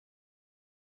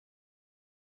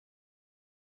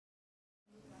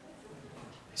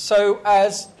So,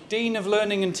 as Dean of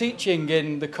Learning and Teaching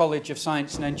in the College of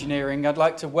Science and Engineering, I'd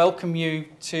like to welcome you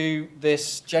to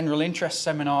this general interest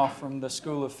seminar from the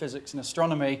School of Physics and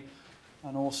Astronomy,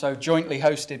 and also jointly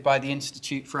hosted by the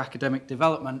Institute for Academic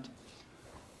Development.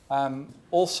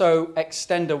 Also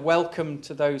extend a welcome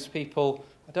to those people.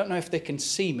 I don't know if they can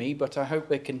see me, but I hope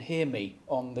they can hear me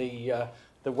on the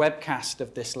webcast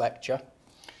of this lecture.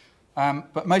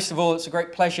 But most of all, it's a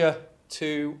great pleasure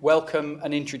to welcome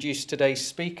and introduce today's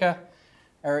speaker,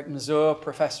 Eric Mazur,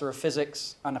 Professor of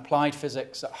Physics and Applied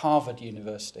Physics at Harvard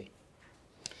University.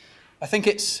 I think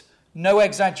it's no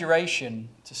exaggeration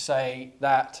to say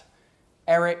that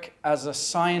Eric, as a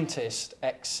scientist,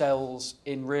 excels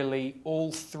in really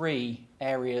all three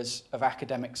areas of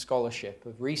academic scholarship,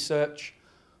 of research,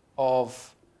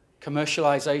 of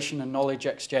commercialization and knowledge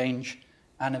exchange,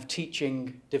 and of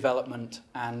teaching, development,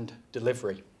 and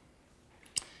delivery.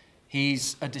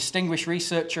 He's a distinguished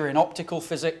researcher in optical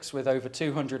physics with over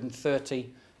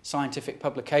 230 scientific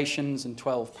publications and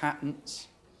 12 patents.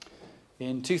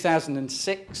 In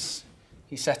 2006,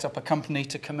 he set up a company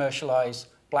to commercialize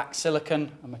black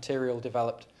silicon, a material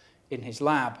developed in his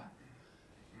lab.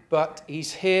 But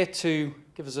he's here to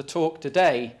give us a talk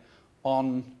today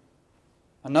on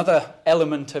another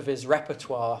element of his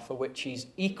repertoire for which he's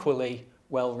equally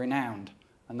well renowned,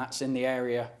 and that's in the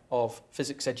area of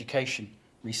physics education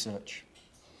research.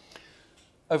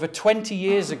 Over 20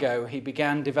 years ago, he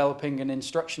began developing an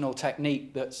instructional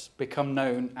technique that's become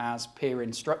known as peer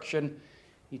instruction.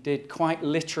 He did quite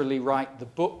literally write the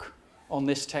book on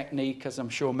this technique, as I'm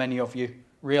sure many of you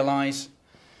realize.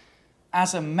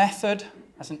 As a method,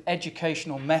 as an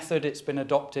educational method, it's been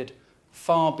adopted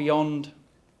far beyond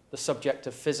the subject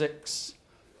of physics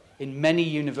in many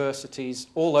universities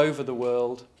all over the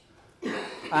world,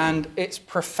 and it's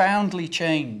profoundly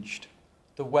changed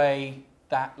the way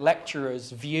that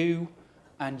lecturers view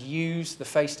and use the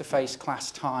face-to-face class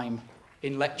time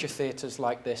in lecture theatres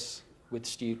like this with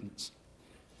students.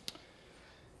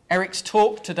 Eric's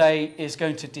talk today is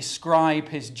going to describe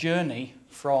his journey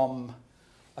from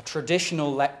a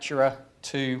traditional lecturer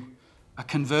to a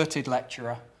converted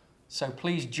lecturer. So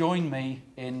please join me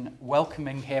in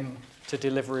welcoming him to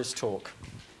deliver his talk.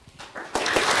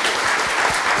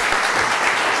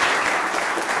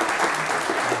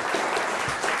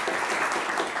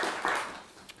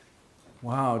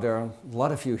 Wow, there are a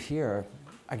lot of you here.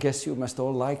 I guess you must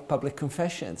all like public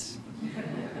confessions.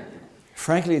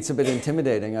 Frankly, it's a bit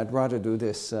intimidating. I'd rather do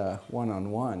this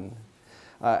one-on-one.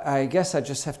 I guess I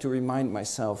just have to remind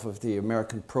myself of the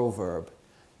American proverb,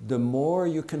 the more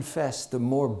you confess, the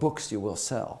more books you will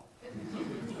sell.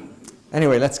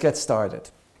 Anyway, let's get started.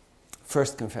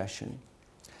 First confession.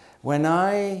 When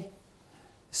I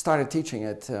started teaching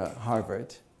at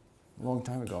Harvard, a long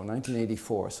time ago,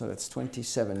 1984, so that's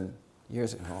 27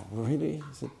 years ago. Really?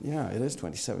 Yeah, it is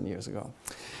 27 years ago.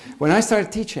 When I started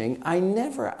teaching, I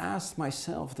never asked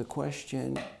myself the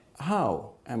question,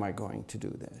 how am I going to do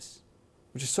this?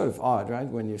 Which is sort of odd, right?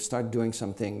 When you start doing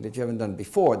something that you haven't done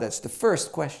before, that's the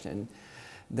first question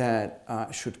that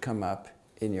should come up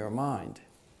in your mind.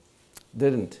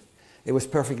 Didn't. It was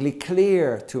perfectly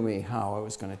clear to me how I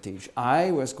was going to teach.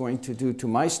 I was going to do to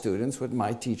my students what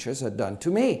my teachers had done to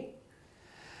me.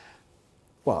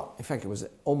 Well, in fact, it was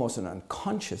almost an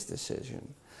unconscious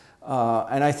decision.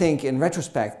 And I think in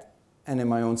retrospect, and in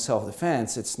my own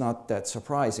self-defense, it's not that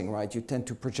surprising, right? You tend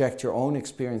to project your own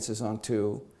experiences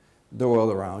onto the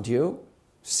world around you,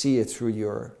 see it through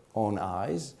your own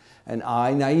eyes. And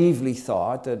I naively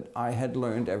thought that I had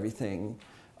learned everything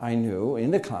I knew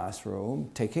in the classroom,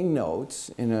 taking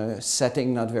notes in a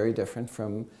setting not very different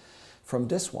from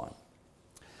this one.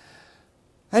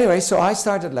 Anyway, so I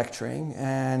started lecturing,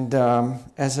 and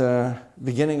as a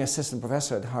beginning assistant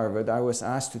professor at Harvard, I was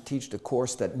asked to teach the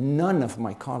course that none of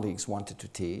my colleagues wanted to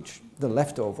teach, the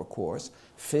leftover course,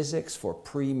 physics for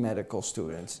pre-medical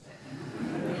students.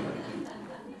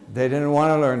 They didn't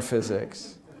want to learn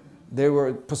physics. They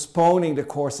were postponing the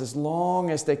course as long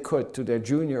as they could to their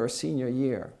junior or senior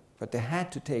year, but they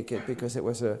had to take it because it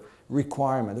was a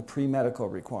requirement, a pre-medical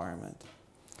requirement.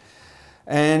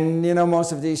 And, you know,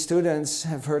 most of these students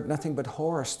have heard nothing but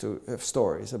horror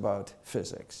stories about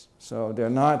physics. So they're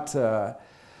not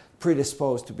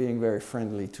predisposed to being very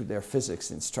friendly to their physics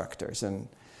instructors.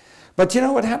 But, you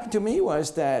know, what happened to me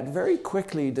was that very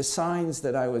quickly the signs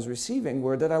that I was receiving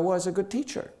were that I was a good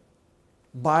teacher.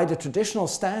 By the traditional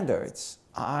standards,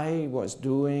 I was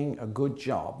doing a good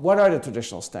job. What are the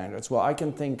traditional standards? Well, I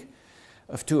can think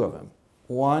of two of them.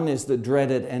 One is the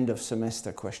dreaded end of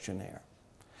semester questionnaire.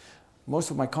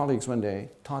 Most of my colleagues, when they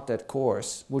taught that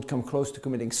course, would come close to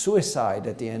committing suicide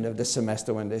at the end of the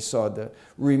semester when they saw the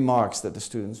remarks that the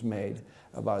students made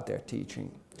about their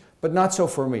teaching. But not so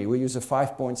for me. We use a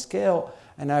 5-point scale,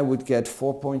 and I would get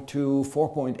 4.2,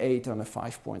 4.8 on a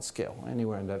 5-point scale,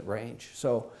 anywhere in that range.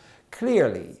 So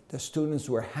clearly, the students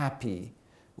were happy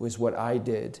with what I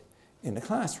did in the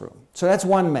classroom. So that's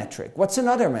one metric. What's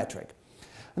another metric?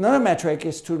 Another metric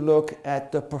is to look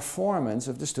at the performance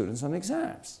of the students on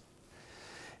exams.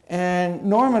 And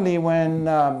normally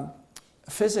when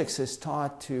physics is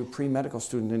taught to pre-medical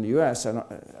students in the US,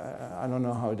 I don't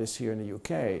know how it is here in the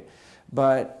UK,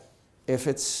 but if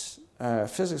it's a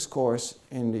physics course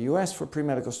in the US for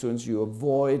pre-medical students, you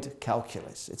avoid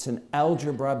calculus. It's an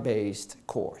algebra-based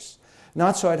course.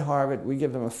 Not so at Harvard. We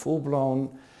give them a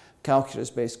full-blown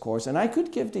calculus-based course. And I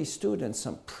could give these students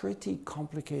some pretty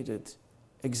complicated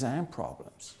exam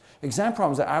problems. Exam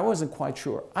problems that I wasn't quite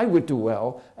sure I would do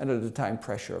well under the time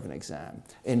pressure of an exam,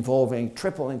 involving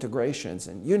triple integrations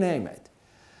and you name it.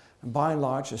 And by and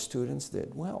large, the students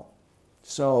did well.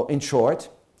 So in short,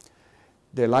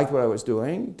 they liked what I was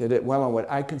doing, they did well on what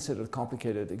I considered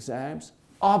complicated exams.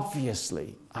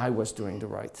 Obviously, I was doing the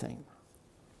right thing.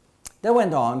 That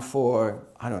went on for,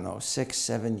 I don't know, 6,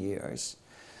 7 years,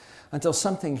 until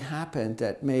something happened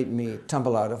that made me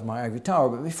tumble out of my ivory tower.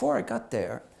 But before I got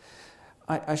there,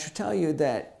 I should tell you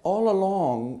that all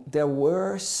along there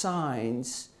were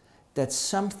signs that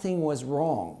something was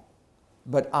wrong,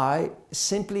 but I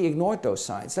simply ignored those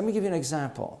signs. Let me give you an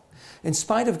example. In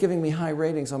spite of giving me high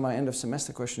ratings on my end of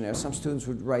semester questionnaire, some students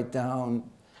would write down,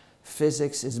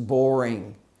 physics is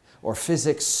boring, or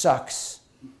physics sucks.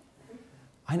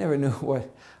 I never knew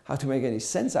how to make any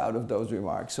sense out of those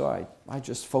remarks, so I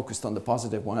just focused on the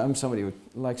positive one. I'm somebody who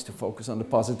likes to focus on the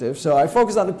positive, so I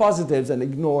focused on the positives and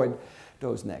ignored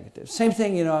those negatives. Same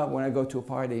thing, you know, when I go to a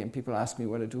party and people ask me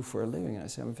what I do for a living, and I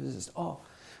say I'm a physicist. Oh,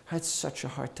 I had such a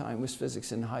hard time with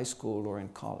physics in high school or in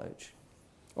college.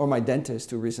 Or my dentist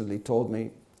who recently told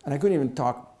me, and I couldn't even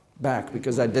talk back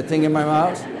because I had that thing in my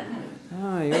mouth.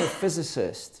 Oh, you're a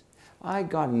physicist. I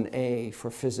got an A for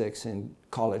physics in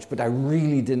college, but I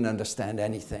really didn't understand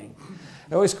anything.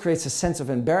 It always creates a sense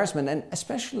of embarrassment, and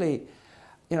especially,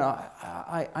 you know,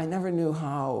 I never knew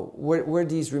where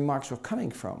these remarks were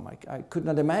coming from. I could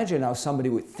not imagine how somebody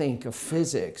would think of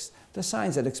physics. The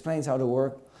science that explains how the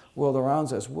world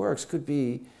around us works could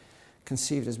be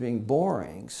conceived as being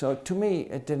boring. So to me,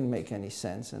 it didn't make any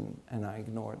sense, and I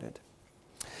ignored it.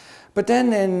 But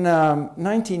then in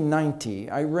 1990,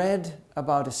 I read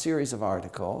about a series of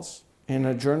articles in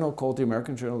a journal called the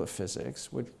American Journal of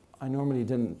Physics, which I normally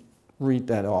didn't read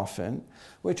that often,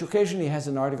 which occasionally has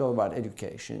an article about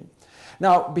education.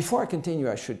 Now, before I continue,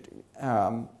 I should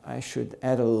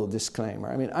add a little disclaimer.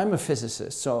 I mean, I'm a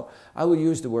physicist, so I will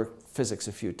use the word physics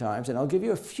a few times, and I'll give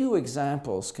you a few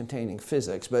examples containing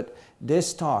physics, but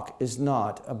this talk is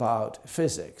not about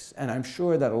physics, and I'm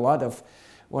sure that a lot of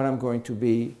what I'm going to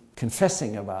be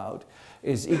confessing about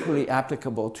is equally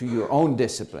applicable to your own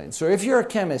discipline. So if you're a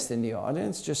chemist in the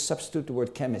audience, just substitute the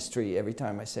word chemistry every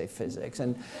time I say physics.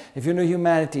 And if you know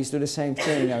humanities, do the same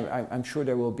thing. I'm sure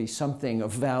there will be something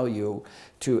of value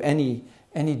to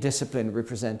any discipline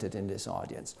represented in this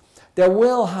audience. There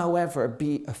will, however,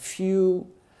 be a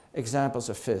few examples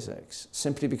of physics,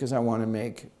 simply because I want to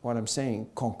make what I'm saying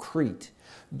concrete.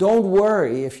 Don't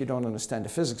worry if you don't understand the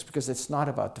physics, because it's not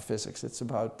about the physics, it's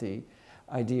about the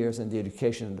ideas and the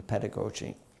education and the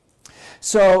pedagogy.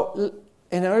 So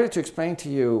in order to explain to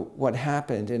you what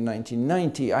happened in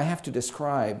 1990, I have to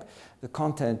describe the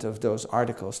content of those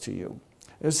articles to you.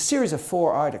 There's a series of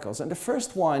 4 articles, and the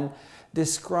first one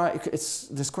described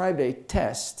a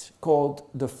test called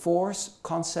the Force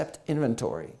Concept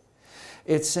Inventory.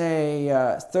 It's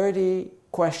a 30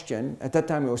 question, at that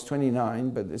time it was 29,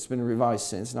 but it's been revised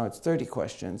since, now it's 30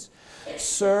 questions,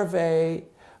 survey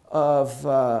of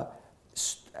a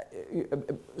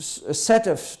set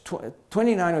of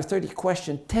 29 or 30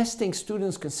 questions testing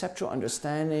students' conceptual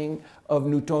understanding of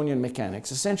Newtonian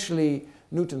mechanics, essentially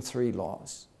Newton's 3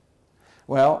 laws.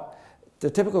 Well, the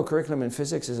typical curriculum in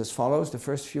physics is as follows. The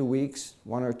first few weeks,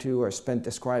 1 or 2, are spent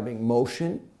describing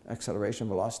motion, acceleration,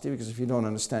 velocity, because if you don't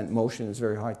understand motion, it's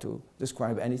very hard to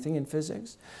describe anything in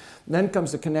physics. Then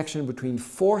comes the connection between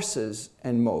forces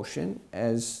and motion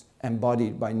as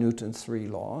embodied by Newton's 3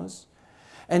 laws.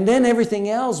 And then everything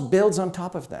else builds on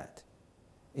top of that.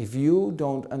 If you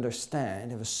don't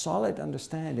understand, have a solid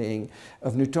understanding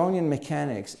of Newtonian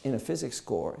mechanics in a physics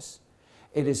course,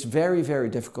 it is very, very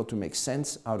difficult to make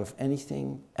sense out of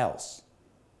anything else.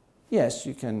 Yes,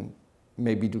 you can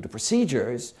maybe do the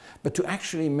procedures, but to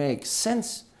actually make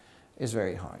sense is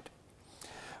very hard.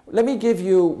 Let me give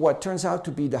you what turns out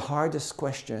to be the hardest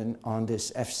question on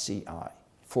this FCI,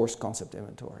 Force Concept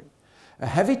Inventory. A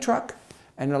heavy truck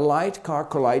and a light car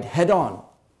collide head-on.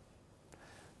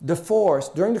 The force,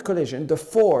 during the collision, the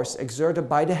force exerted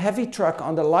by the heavy truck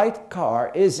on the light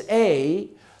car is A,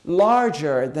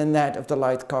 larger than that of the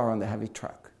light car on the heavy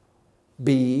truck.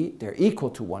 B, they're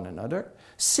equal to one another.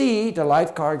 C, the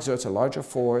light car exerts a larger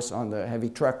force on the heavy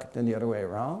truck than the other way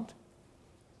around.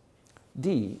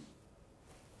 D,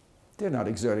 they're not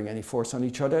exerting any force on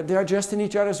each other, they're just in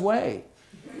each other's way.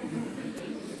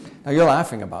 Now you're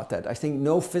laughing about that. I think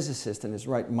no physicist in his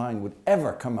right mind would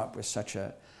ever come up with such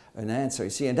an answer.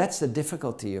 You see, and that's the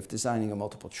difficulty of designing a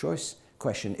multiple choice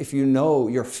question. If you know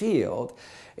your field,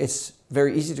 it's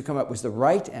very easy to come up with the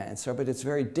right answer, but it's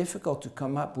very difficult to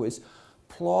come up with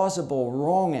plausible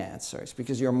wrong answers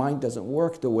because your mind doesn't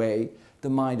work the way the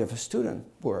mind of a student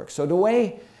works. So the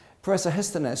way Professor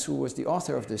Hestenes, who was the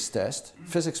author of this test,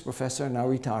 physics professor, now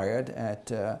retired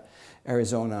at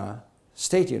Arizona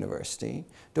State University,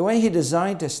 the way he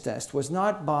designed this test was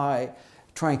not by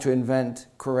trying to invent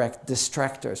correct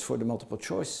distractors for the multiple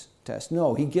choice test.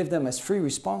 No, he gave them as free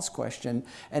response question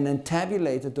and then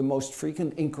tabulated the most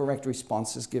frequent incorrect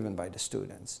responses given by the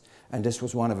students. And this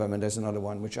was one of them, and there's another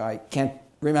one which I can't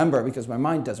remember because my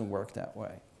mind doesn't work that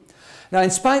way. Now, in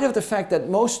spite of the fact that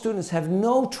most students have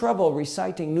no trouble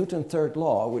reciting Newton's third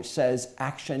law, which says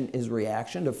action is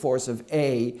reaction, the force of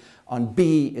A on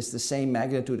B is the same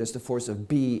magnitude as the force of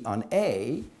B on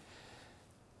A,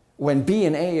 when B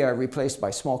and A are replaced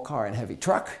by small car and heavy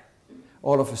truck,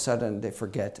 all of a sudden they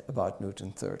forget about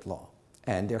Newton's third law.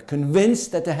 And they're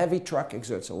convinced that the heavy truck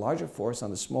exerts a larger force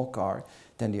on the small car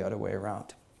than the other way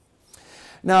around.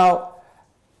 Now,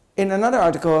 in another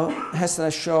article,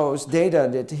 Hestenes shows data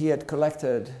that he had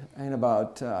collected in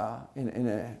about,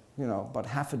 about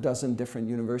half a dozen different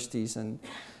universities and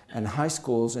high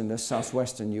schools in the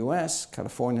southwestern US,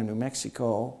 California, New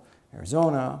Mexico,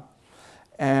 Arizona.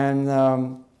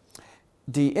 And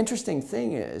the interesting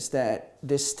thing is that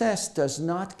this test does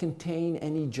not contain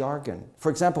any jargon. For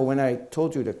example, when I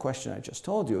told you the question I just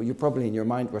told you, you probably in your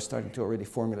mind were starting to already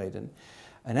formulate an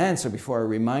answer before I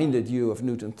reminded you of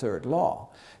Newton's third law.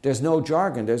 There's no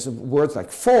jargon. There's words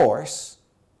like force,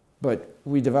 but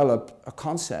we develop a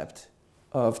concept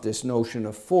of this notion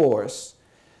of force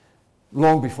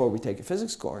long before we take a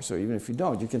physics course, or even if you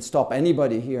don't. You can stop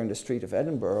anybody here in the street of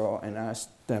Edinburgh and ask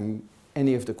them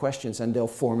any of the questions and they'll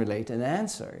formulate an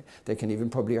answer. They can even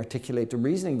probably articulate the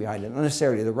reasoning behind it, not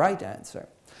necessarily the right answer.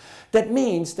 That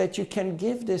means that you can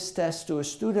give this test to a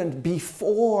student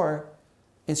before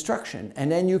instruction, and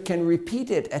then you can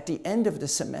repeat it at the end of the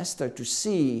semester to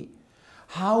see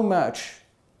how much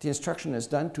the instruction has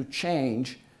done to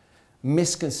change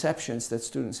misconceptions that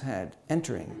students had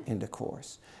entering in the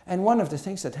course. And one of the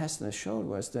things that Hestenes showed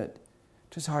was that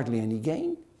there's hardly any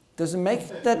gain. Doesn't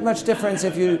make that much difference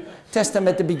if you test them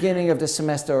at the beginning of the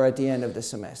semester or at the end of the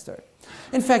semester.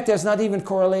 In fact, there's not even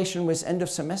correlation with end of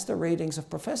semester ratings of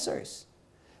professors.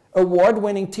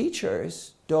 Award-winning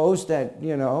teachers, those that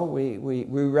we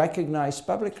recognize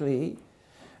publicly,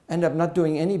 end up not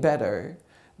doing any better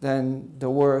than the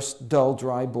worst, dull,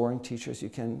 dry, boring teachers you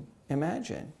can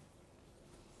imagine.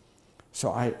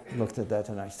 So I looked at that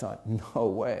and I thought, no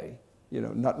way.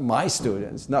 Not my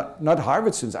students, not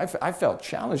Harvard students. I felt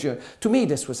challenged. To me,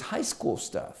 this was high school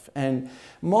stuff. And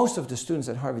most of the students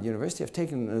at Harvard University have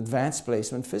taken an advanced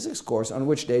placement physics course on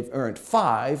which they've earned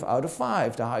 5 out of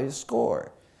 5, the highest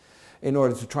score, in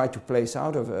order to try to place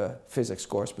out of a physics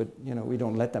course, but we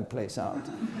don't let them place out.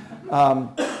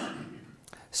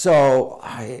 So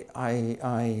I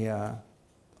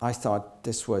thought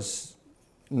this was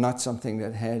not something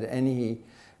that had any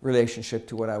relationship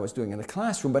to what I was doing in the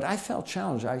classroom, but I felt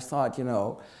challenged. I thought,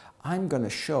 I'm going to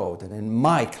show that in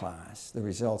my class the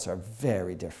results are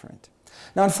very different.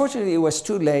 Now, unfortunately, it was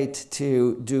too late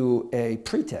to do a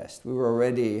pretest. We were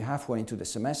already halfway into the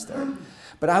semester.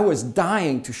 But I was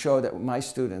dying to show that my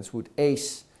students would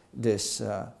ace this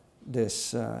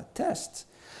test.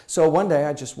 So one day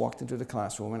I just walked into the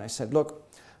classroom and I said,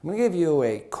 look, I'm going to give you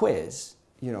a quiz.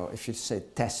 If you say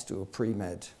test to a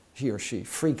pre-med, he or she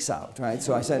freaks out, right?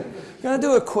 So I said, I'm going to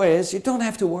do a quiz. You don't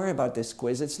have to worry about this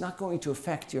quiz. It's not going to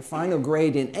affect your final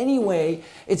grade in any way.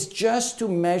 It's just to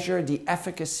measure the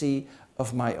efficacy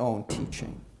of my own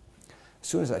teaching. As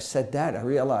soon as I said that, I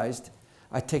realized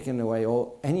I'd taken away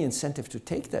any incentive to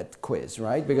take that quiz,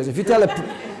 right? Because if you tell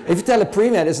a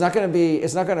pre-med it's not going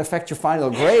to affect your final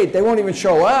grade, they won't even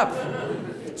show up.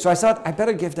 So I thought I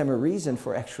better give them a reason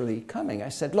for actually coming. I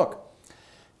said, look,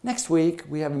 next week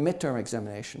we have a midterm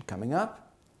examination coming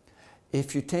up.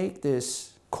 If you take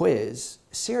this quiz,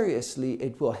 seriously,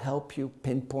 it will help you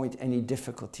pinpoint any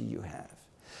difficulty you have.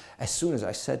 As soon as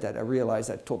I said that, I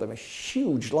realized I told them a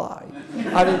huge lie.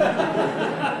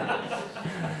 I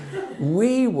mean,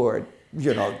 we were,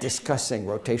 you know, discussing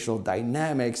rotational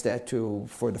dynamics that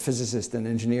for the physicists and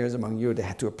engineers among you, they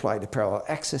had to apply the parallel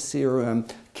access theorem,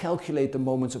 calculate the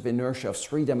moments of inertia of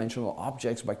three-dimensional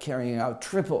objects by carrying out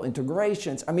triple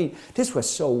integrations. I mean, this was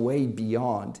so way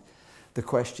beyond the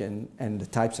question and the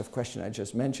types of question I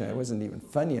just mentioned. It wasn't even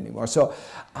funny anymore. So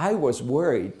I was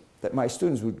worried that my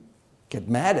students would get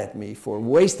mad at me for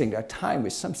wasting their time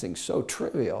with something so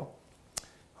trivial.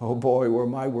 Oh boy, were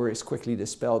my worries quickly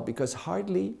dispelled, because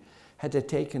hardly had they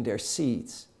taken their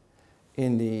seats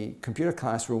in the computer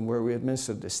classroom where we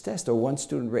administered this test, or one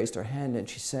student raised her hand and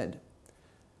she said,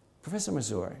 "Professor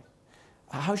Mazur,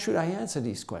 how should I answer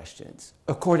these questions?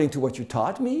 According to what you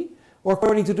taught me, or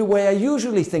according to the way I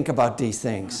usually think about these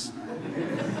things?"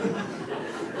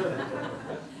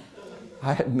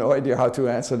 I had no idea how to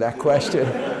answer that question.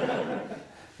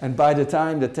 And by the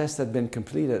time the test had been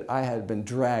completed, I had been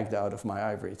dragged out of my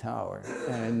ivory tower.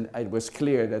 And it was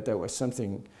clear that there was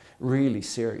something really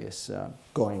serious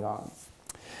going on.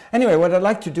 Anyway, what I'd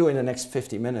like to do in the next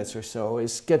 50 minutes or so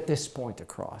is get this point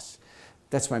across.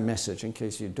 That's my message. In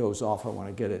case you doze off, I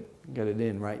want to get it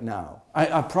in right now.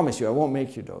 I promise you, I won't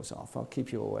make you doze off. I'll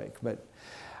keep you awake. But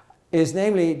is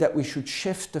namely that we should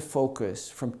shift the focus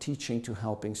from teaching to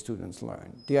helping students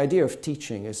learn. The idea of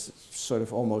teaching is sort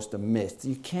of almost a myth.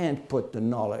 You can't put the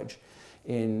knowledge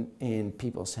in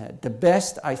people's head. The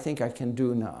best I think I can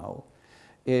do now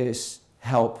is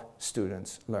help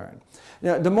students learn.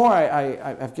 Now, the more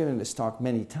I've given this talk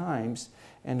many times,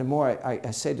 and the more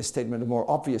I say the statement, the more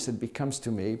obvious it becomes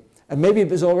to me. And maybe it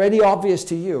was already obvious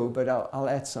to you, but I'll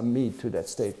add some meat to that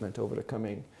statement over the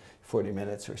coming 40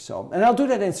 minutes or so. And I'll do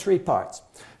that in 3 parts.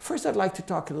 First, I'd like to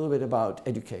talk a little bit about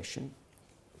education.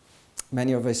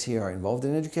 Many of us here are involved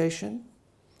in education.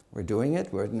 We're doing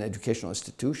it. We're an educational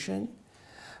institution.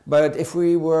 But if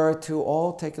we were to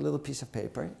all take a little piece of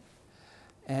paper,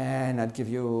 and I'd give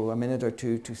you a minute or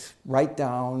two to write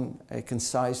down a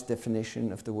concise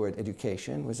definition of the word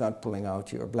education without pulling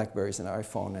out your Blackberries and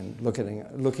iPhone and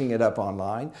looking it up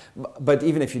online. But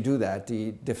even if you do that,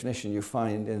 the definition you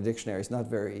find in the dictionary is not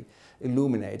very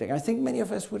illuminating. I think many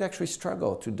of us would actually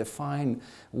struggle to define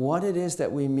what it is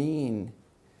that we mean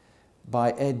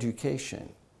by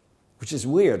education. Which is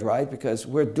weird, right? Because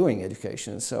we're doing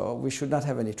education, so we should not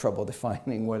have any trouble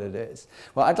defining what it is.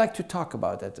 Well, I'd like to talk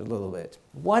about that a little bit.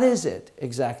 What is it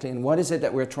exactly, and what is it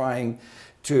that we're trying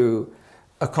to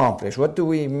accomplish? What do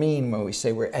we mean when we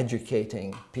say we're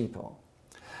educating people?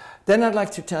 Then I'd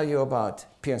like to tell you about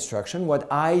peer instruction, what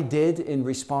I did in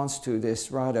response to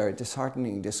this rather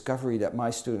disheartening discovery that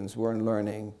my students weren't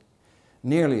learning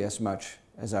nearly as much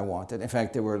as I wanted. In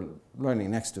fact, they were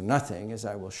learning next to nothing, as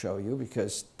I will show you,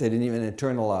 because they didn't even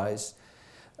internalize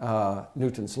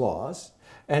Newton's laws.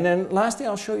 And then lastly,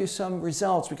 I'll show you some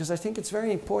results, because I think it's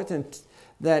very important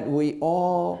that we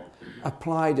all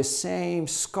apply the same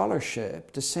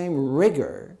scholarship, the same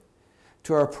rigor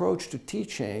to our approach to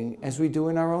teaching as we do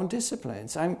in our own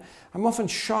disciplines. I'm often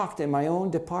shocked in my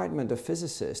own department of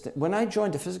physicists. When I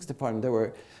joined the physics department,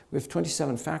 we have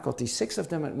 27 faculty, 6 of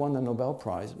them had won the Nobel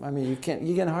Prize. I mean, you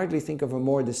can hardly think of a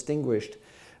more distinguished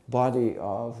body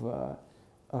of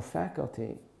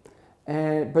faculty.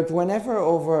 But whenever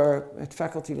over at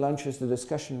faculty lunches the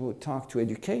discussion would talk to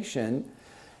education,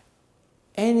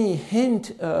 any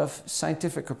hint of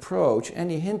scientific approach,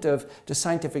 any hint of the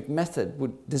scientific method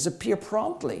would disappear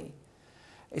promptly.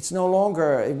 It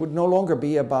would no longer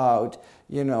be about,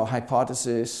 you know,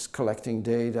 hypothesis, collecting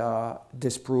data,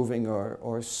 disproving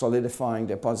or solidifying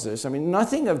the hypothesis. I mean,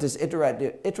 nothing of this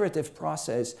iterative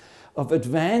process of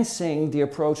advancing the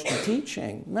approach to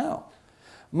teaching. No.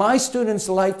 My students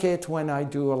like it when I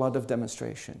do a lot of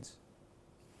demonstrations.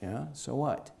 Yeah, so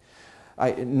what?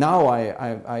 Back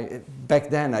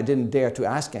then, I didn't dare to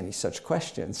ask any such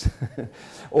questions.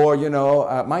 Or, you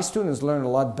know, my students learn a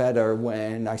lot better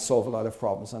when I solve a lot of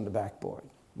problems on the backboard.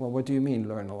 Well, what do you mean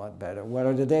learn a lot better? What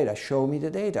are the data? Show me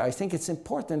the data. I think it's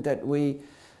important that we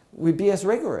be as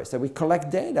rigorous, that we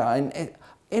collect data. And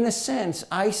in a sense,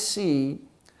 I see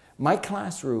my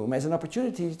classroom as an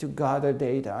opportunity to gather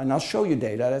data. And I'll show you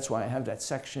data. That's why I have that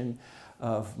section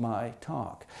of my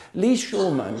talk. Lee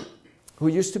Schulman, who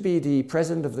used to be the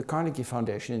president of the Carnegie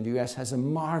Foundation in the US, has a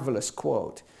marvelous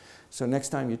quote. So next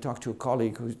time you talk to a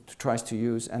colleague who tries to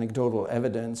use anecdotal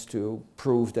evidence to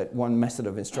prove that one method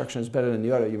of instruction is better than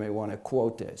the other, you may want to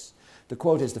quote this. The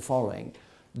quote is the following: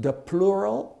 "The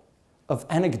plural of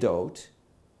anecdote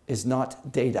is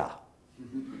not data."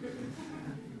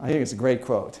 I think it's a great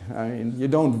quote. I mean, you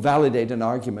don't validate an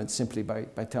argument simply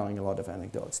by telling a lot of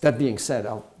anecdotes. That being said,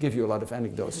 I'll give you a lot of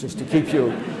anecdotes just to keep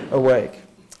you awake.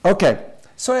 Okay,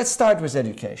 so let's start with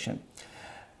education.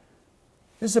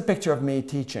 This is a picture of me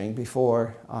teaching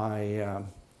before I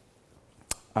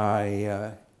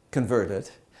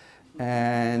converted.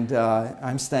 And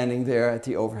I'm standing there at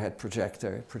the overhead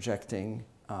projector, projecting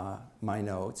my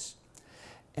notes.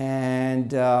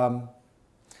 And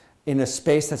in a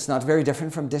space that's not very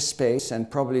different from this space, and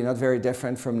probably not very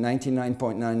different from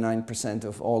 99.99%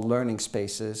 of all learning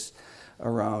spaces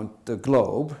around the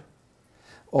globe,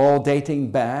 all dating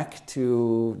back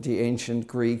to the ancient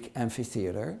Greek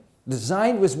amphitheater,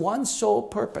 designed with one sole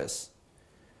purpose: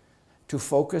 to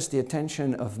focus the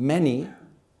attention of many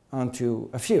onto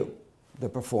a few. The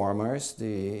performers,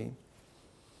 the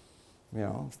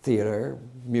theater,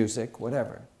 music,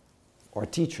 whatever, or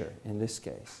teacher in this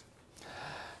case.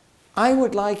 I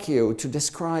would like you to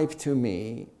describe to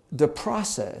me the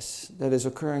process that is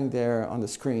occurring there on the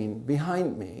screen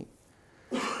behind me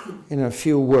in a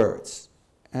few words.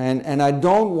 And I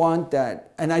don't want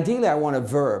that, and ideally I want a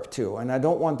verb too, and I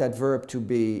don't want that verb to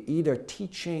be either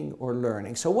teaching or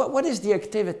learning. So what is the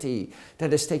activity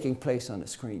that is taking place on the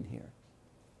screen here?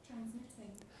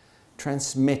 Transmitting.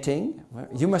 Transmitting. Well,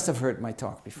 you must have heard my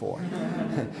talk before.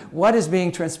 What is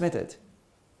being transmitted?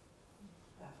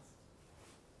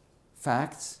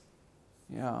 Facts.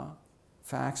 Yeah,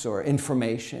 facts or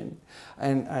information.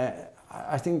 And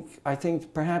I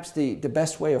think perhaps the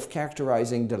best way of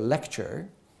characterizing the lecture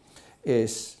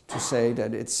is to say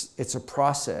that it's a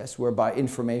process whereby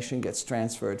information gets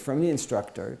transferred from the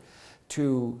instructor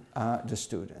to the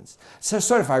students. So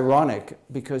sort of ironic,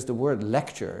 because the word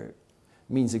lecture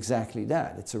means exactly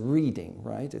that. It's a reading,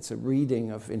 right? It's a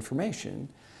reading of information.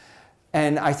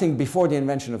 And I think before the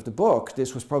invention of the book,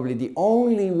 this was probably the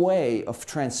only way of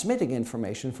transmitting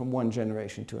information from one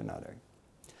generation to another.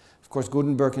 Of course,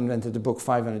 Gutenberg invented the book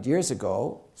 500 years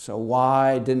ago, so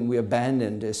why didn't we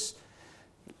abandon this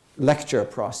lecture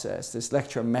process, this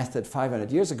lecture method 500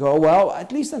 years ago? Well,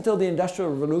 at least until the Industrial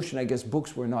Revolution, I guess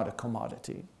books were not a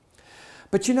commodity.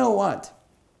 But you know what?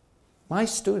 My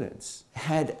students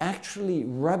had actually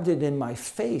rubbed it in my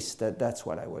face that that's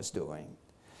what I was doing.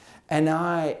 And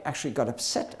I actually got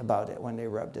upset about it when they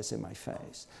rubbed this in my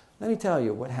face. Let me tell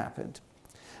you what happened.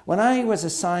 When I was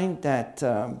assigned that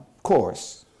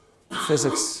course,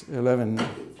 Physics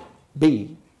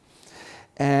 11B,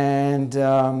 and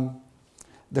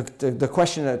the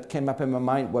question that came up in my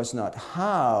mind was not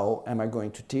how am I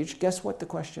going to teach. Guess what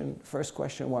the first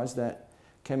question was that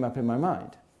came up in my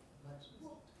mind?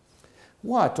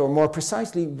 What, or more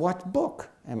precisely, what book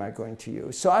am I going to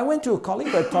use? So I went to a colleague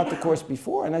who had taught the course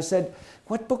before, and I said,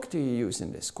 what book do you use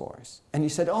in this course? And he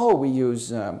said, oh, we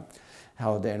use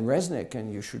Halliday and Resnick,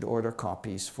 and you should order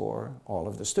copies for all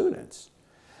of the students.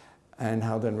 And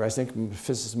Halliday and Resnick,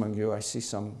 physicists among you, I see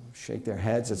some shake their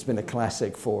heads. It's been a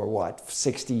classic for, what,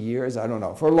 60 years? I don't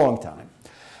know, for a long time.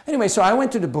 Anyway, so I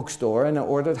went to the bookstore and I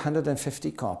ordered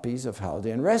 150 copies of Halliday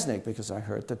and Resnick because I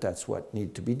heard that that's what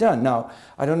needed to be done. Now,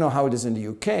 I don't know how it is in the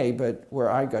UK, but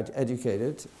where I got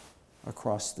educated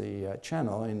across the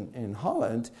channel in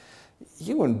Holland,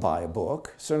 you wouldn't buy a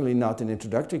book, certainly not an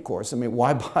introductory course. I mean,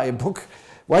 why buy a book?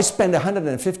 Why spend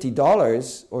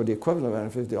 $150 or the equivalent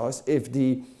of $150 if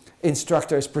the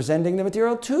instructor is presenting the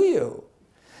material to you?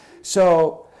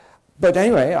 So, but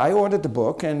anyway, I ordered the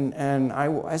book, and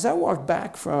as I walked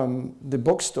back from the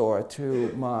bookstore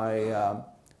to my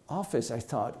office, I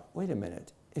thought, wait a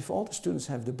minute, if all the students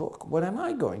have the book, what am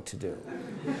I going to do?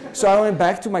 So I went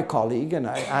back to my colleague and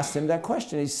I asked him that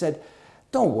question. He said,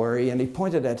 don't worry, and he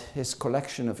pointed at his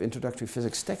collection of introductory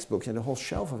physics textbooks and a whole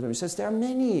shelf of them. He says, there are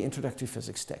many introductory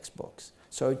physics textbooks,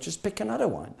 so just pick another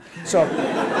one. So,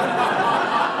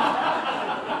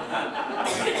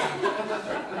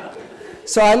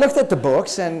 so I looked at the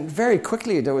books, and very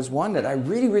quickly there was one that I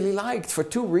really, really liked for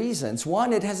two reasons.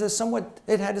 One, it had a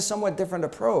somewhat different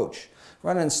approach.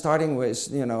 Rather than starting with,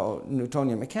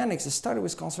 Newtonian mechanics, it started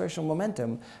with conservation of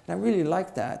momentum, and I really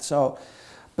liked that. So,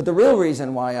 but the real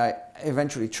reason why I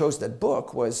eventually chose that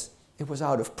book was it was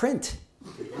out of print.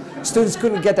 Students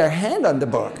couldn't get their hand on the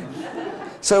book.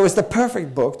 So it was the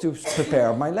perfect book to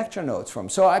prepare my lecture notes from.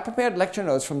 So I prepared lecture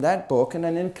notes from that book, and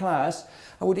then in class,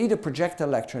 I would either project the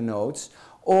lecture notes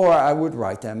or I would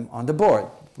write them on the board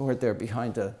there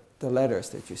behind the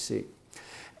letters that you see.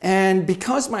 And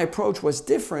because my approach was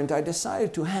different, I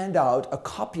decided to hand out a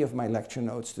copy of my lecture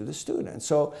notes to the students.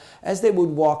 So as they would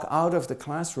walk out of the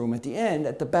classroom at the end,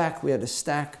 at the back we had a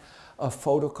stack of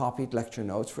photocopied lecture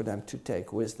notes for them to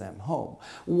take with them home.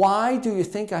 Why do you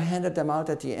think I handed them out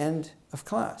at the end of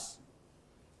class?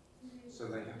 So So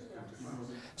they have to come to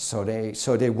class.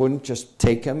 So they wouldn't just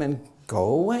take them and go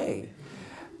away.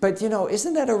 But you know,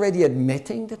 isn't that already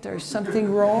admitting that there's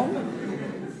something wrong?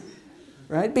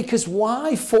 Right? Because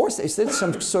why force? Is this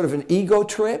some sort of an ego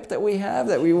trip that we have,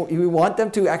 that we want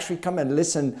them to actually come and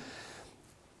listen,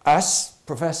 us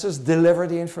professors deliver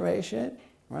the information?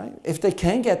 Right? If they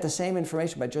can get the same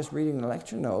information by just reading the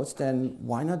lecture notes, then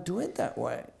why not do it that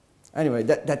way? Anyway,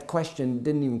 that question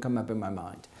didn't even come up in my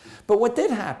mind. But what did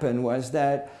happen was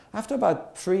that after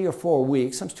about 3 or 4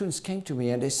 weeks, some students came to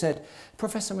me and they said,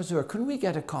 Professor Mazur, couldn't we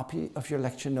get a copy of your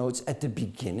lecture notes at the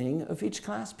beginning of each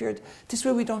class period? This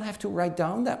way we don't have to write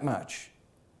down that much.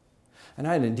 And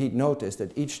I had indeed noticed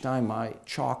that each time my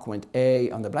chalk went A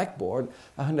on the blackboard,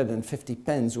 150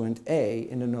 pens went A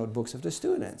in the notebooks of the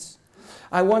students.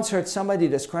 I once heard somebody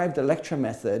describe the lecture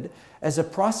method as a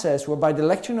process whereby the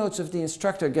lecture notes of the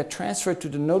instructor get transferred to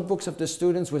the notebooks of the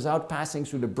students without passing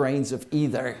through the brains of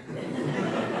either.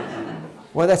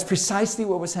 Well, that's precisely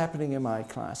what was happening in my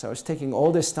class. I was taking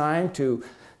all this time to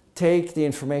take the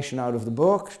information out of the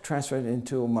book, transfer it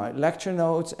into my lecture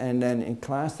notes, and then in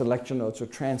class the lecture notes were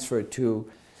transferred to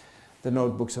the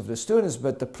notebooks of the students,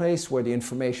 but the place where the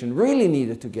information really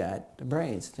needed to get, the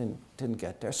brains, didn't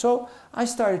get there. So I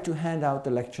started to hand out the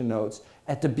lecture notes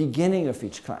at the beginning of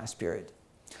each class period.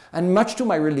 And much to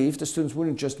my relief, the students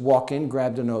wouldn't just walk in,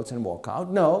 grab the notes, and walk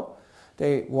out. No,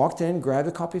 they walked in, grabbed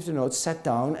a copy of the notes, sat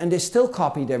down, and they still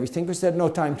copied everything because they had no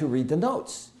time to read the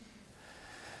notes.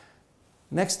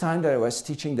 Next time that I was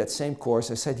teaching that same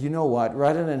course, I said, you know what,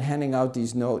 rather than handing out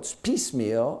these notes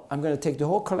piecemeal, I'm going to take the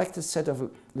whole collected set of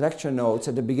lecture notes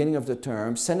at the beginning of the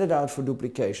term, send it out for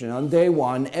duplication. On day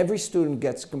 1, every student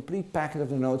gets a complete packet of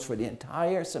the notes for the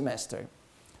entire semester.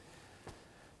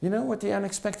 You know what the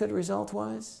unexpected result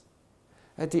was?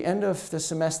 At the end of the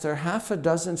semester, half a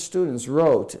dozen students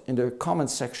wrote in the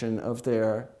comments section of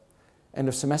their end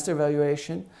of semester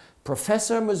evaluation,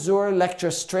 Professor Mazur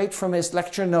lectures straight from his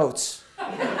lecture notes.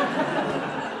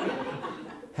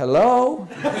 Hello?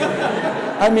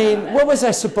 I mean, what was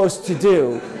I supposed to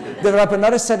do? Develop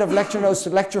another set of lecture notes to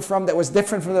lecture from that was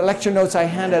different from the lecture notes I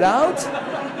handed out?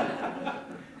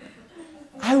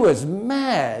 I was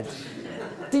mad.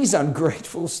 These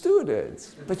ungrateful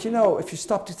students. But you know, if you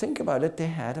stop to think about it, they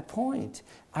had a point.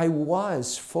 I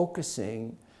was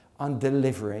focusing on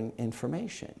delivering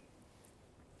information.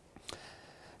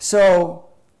 So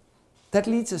that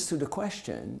leads us to the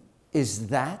question, is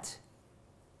that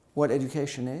what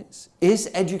education is? Is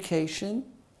education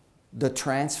the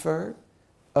transfer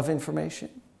of information?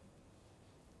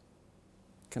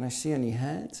 Can I see any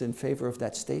hands in favor of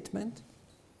that statement?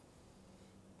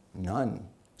 None.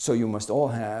 So you must all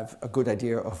have a good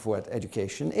idea of what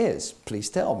education is. Please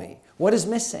tell me. What is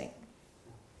missing?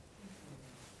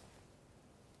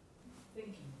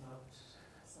 Thinking about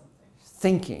something.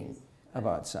 Thinking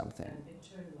about something.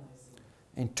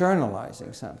 And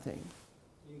Internalizing something.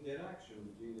 Interaction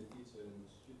between the teacher and the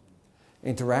student.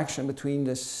 Interaction between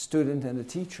the student and the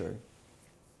teacher.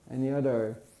 Any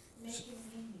other? Making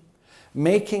meaning.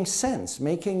 Making sense,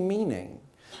 making meaning.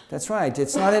 That's right.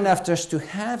 It's not enough just to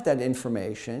have that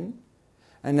information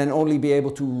and then only be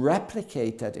able to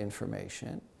replicate that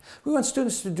information. We want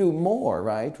students to do more,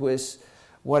 right, with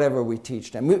whatever we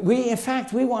teach them. In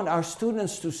fact, we want our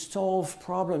students to solve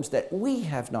problems that we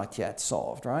have not yet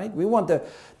solved, right? We want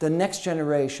the next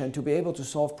generation to be able to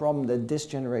solve problems that this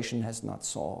generation has not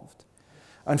solved.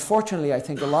 Unfortunately, I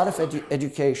think a lot of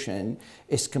education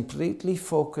is completely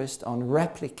focused on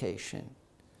replication.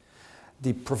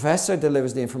 The professor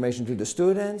delivers the information to the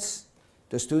students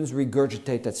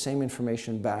regurgitate that same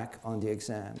information back on the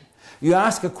exam. You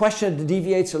ask a question that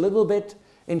deviates a little bit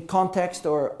in context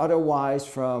or otherwise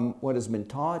from what has been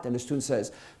taught, and the student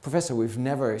says, Professor, we've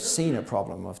never seen a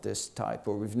problem of this type,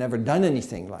 or we've never done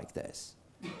anything like this.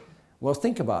 Well,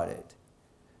 think about it.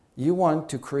 You want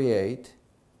to create,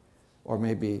 or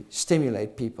maybe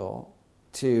stimulate people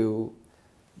to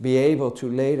be able to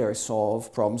later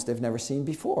solve problems they've never seen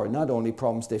before, not only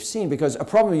problems they've seen, because a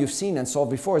problem you've seen and solved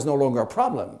before is no longer a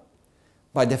problem,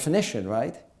 by definition,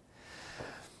 right?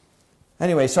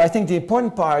 Anyway, so I think the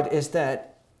important part is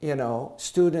that, you know,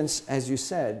 students, as you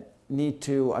said, need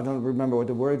to, I don't remember what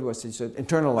the word was, you said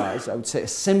internalize, I would say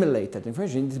assimilate that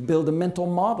information. You need to build a mental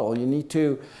model. You need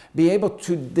to be able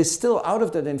to distill out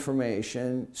of that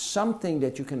information something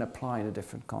that you can apply in a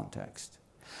different context.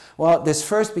 Well, this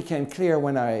first became clear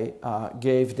when I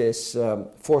gave this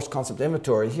forced concept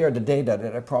inventory. Here are the data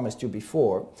that I promised you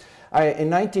before.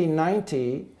 In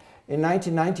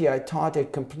 1990, I taught a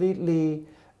completely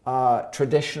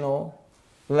traditional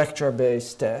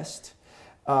lecture-based test.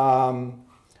 The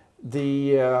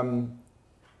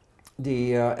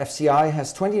the FCI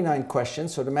has 29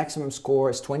 questions, so the maximum score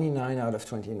is 29 out of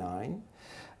 29.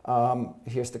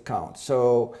 Here's the count.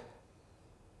 So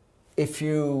if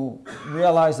you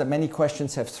realize that many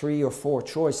questions have 3 or 4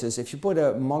 choices, if you put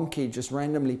a monkey just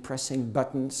randomly pressing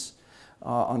buttons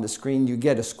on the screen, you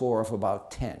get a score of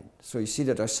about 10. So you see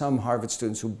that there are some Harvard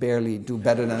students who barely do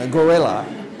better than a gorilla,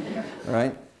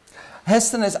 right?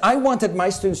 Heston says, I wanted my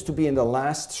students to be in the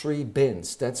last 3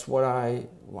 bins. That's what I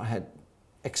had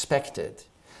expected.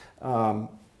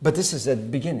 But this is at the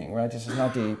beginning, right? This is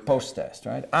not the post-test,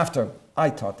 right? After I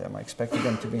taught them, I expected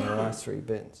them to be in the last 3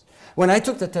 bins. When I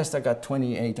took the test, I got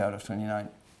 28 out of 29.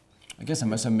 I guess I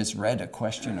must have misread a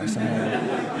question or something.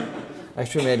 I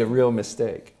actually made a real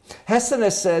mistake. Heston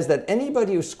says that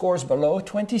anybody who scores below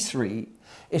 23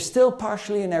 is still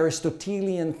partially an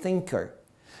Aristotelian thinker,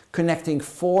 connecting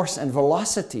force and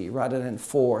velocity rather than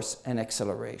force and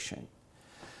acceleration.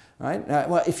 Right?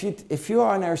 Well, if you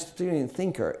are an Aristotelian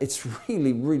thinker, it's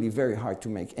really, really very hard to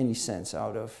make any sense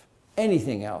out of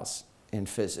anything else in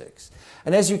physics.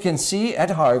 And as you can see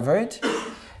at Harvard,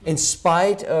 in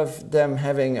spite of them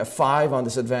having a 5 on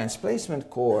this advanced placement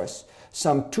course,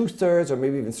 some 2/3 or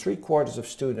maybe even 3/4 of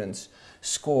students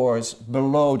scores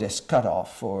below this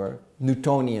cutoff for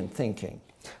Newtonian thinking.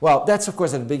 Well, that's of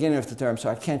course at the beginning of the term, so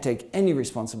I can't take any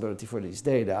responsibility for these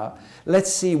data.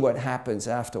 Let's see what happens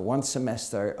after 1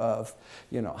 semester of,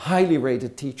 highly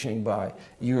rated teaching by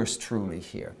yours truly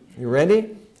here. You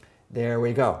ready? There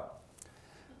we go.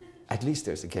 At least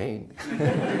there's a gain.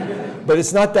 But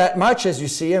it's not that much, as you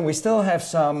see, and we still have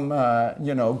some,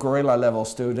 gorilla level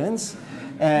students,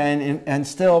 and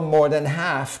still more than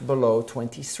half below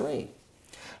 23.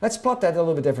 Let's plot that a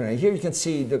little bit differently. Here you can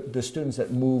see the students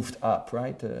that moved up,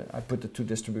 right? I put the 2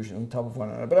 distributions on top of one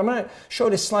another. But I'm going to show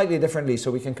this slightly differently so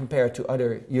we can compare it to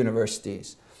other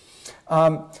universities.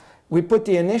 We put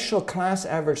the initial class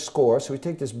average score, so we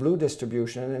take this blue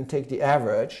distribution and take the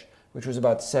average, which was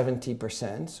about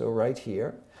 70%, so right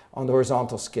here, on the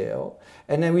horizontal scale.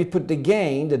 And then we put the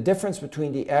gain, the difference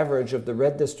between the average of the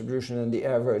red distribution and the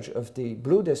average of the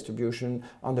blue distribution,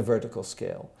 on the vertical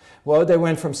scale. Well, they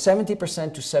went from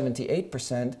 70% to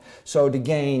 78%, so the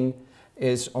gain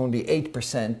is only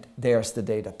 8%. There's the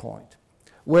data point.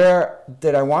 Where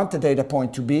did I want the data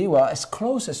point to be? Well, as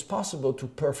close as possible to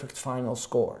perfect final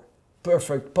score,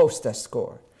 perfect post-test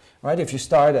score, right? If you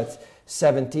start at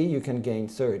 70, you can gain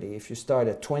 30. If you start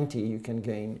at 20, you can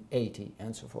gain 80,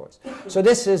 and so forth. So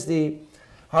this is the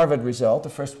Harvard result, the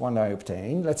first one I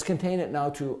obtained. Let's compare it now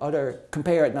to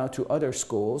other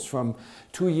schools from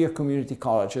 2-year community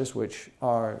colleges, which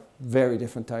are very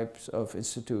different types of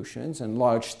institutions, and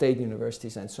large state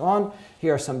universities and so on.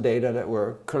 Here are some data that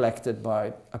were collected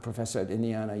by a professor at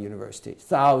Indiana University,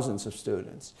 thousands of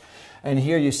students. And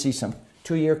here you see some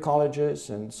 2-year colleges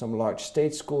and some large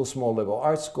state schools, small liberal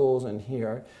arts schools, and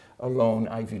here a lone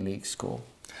Ivy League school.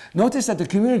 Notice that the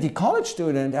community college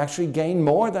student actually gained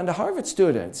more than the Harvard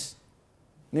students.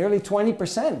 Nearly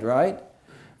 20%, right?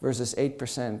 Versus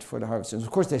 8% for the Harvard students.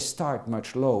 Of course, they start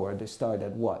much lower. They start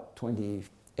at what?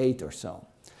 28 or so.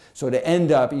 So they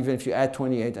end up, even if you add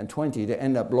 28 and 20, they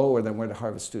end up lower than where the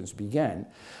Harvard students began.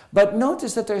 But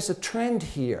notice that there's a trend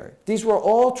here. These were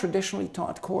all traditionally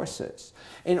taught courses.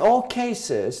 In all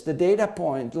cases, the data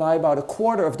point lie about a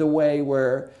quarter of the way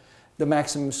where the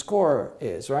maximum score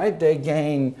is, right? They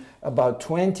gain about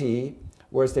 20,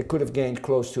 whereas they could have gained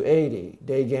close to 80.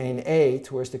 They gain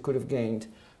 8, whereas they could have gained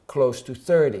close to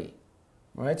 30,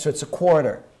 right? So it's a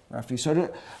quarter, roughly. So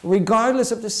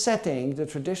regardless of the setting, the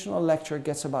traditional lecture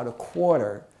gets about a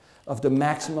quarter of the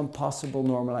maximum possible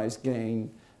normalized gain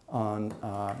on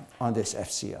this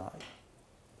FCI.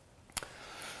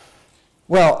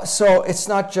 Well, so it's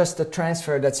not just the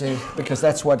transfer because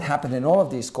that's what happened in all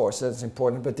of these courses that's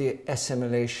important, but the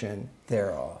assimilation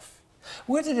thereof.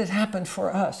 Where did it happen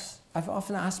for us? I've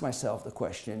often asked myself the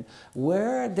question,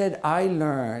 where did I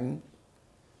learn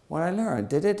what I learned?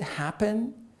 Did it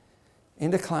happen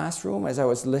in the classroom as I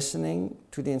was listening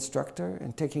to the instructor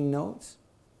and taking notes?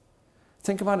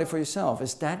 Think about it for yourself.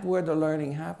 Is that where the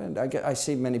learning happened? I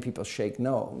see many people shake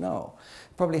no. No.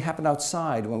 It probably happened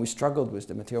outside when we struggled with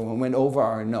the material, when we went over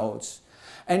our notes.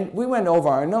 And we went over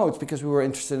our notes because we were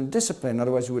interested in discipline.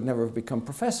 Otherwise, we would never have become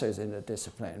professors in the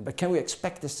discipline. But can we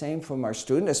expect the same from our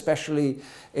student, especially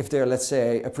if they're, let's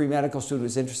say, a pre-medical student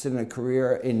who's interested in a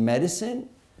career in medicine?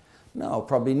 No,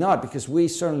 probably not, because we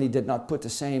certainly did not put the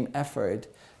same effort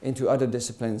into other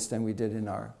disciplines than we did in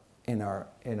our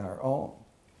own.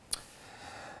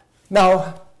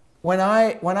 Now, when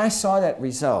I saw that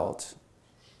result,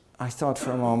 I thought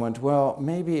for a moment, well,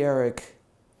 maybe, Eric,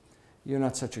 you're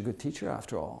not such a good teacher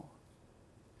after all.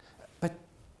 But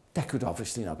that could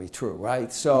obviously not be true,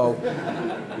 right? So,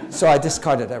 so I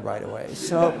discarded that right away.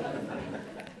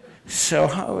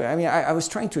 I was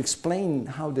trying to explain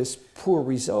how this poor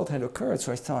result had occurred.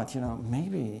 So I thought,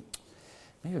 maybe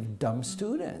dumb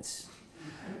students.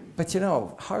 But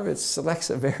Harvard selects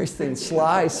a very thin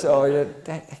slice, so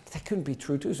that couldn't be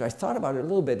true too. So I thought about it a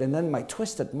little bit, and then my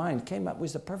twisted mind came up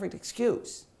with the perfect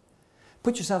excuse.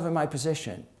 Put yourself in my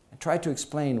position and try to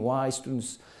explain why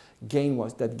students' gain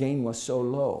was so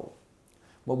low.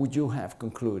 What would you have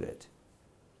concluded?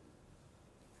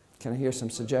 Can I hear some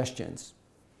suggestions?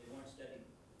 They weren't studying.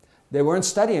 They weren't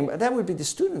studying, but that would be the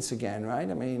students again, right?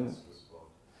 I mean,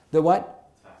 the what?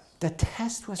 The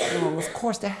test was wrong. Of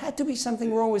course, there had to be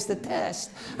something wrong with the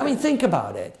test. I mean, think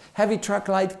about it. Heavy truck,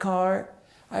 light car.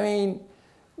 I mean,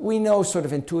 we know sort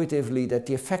of intuitively that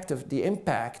the effect of the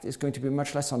impact is going to be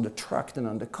much less on the truck than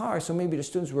on the car. So maybe the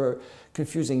students were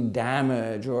confusing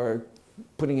damage or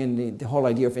putting in the whole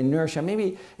idea of inertia.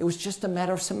 Maybe it was just a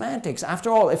matter of semantics. After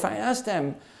all, if I asked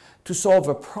them to solve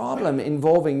a problem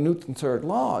involving Newton's third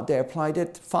law, they applied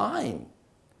it fine.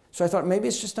 So I thought maybe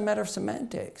it's just a matter of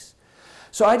semantics.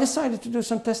 So I decided to do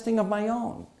some testing of my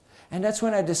own. And that's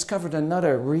when I discovered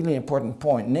another really important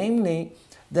point, namely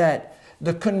that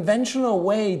the conventional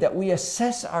way that we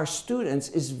assess our students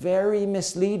is very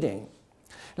misleading.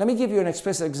 Let me give you an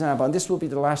explicit example, and this will be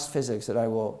the last physics that I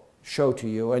will show to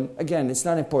you. And again, it's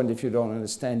not important if you don't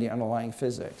understand the underlying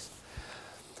physics.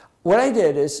 What I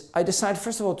did is I decided,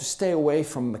 first of all, to stay away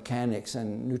from mechanics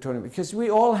and Newtonian, because we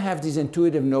all have these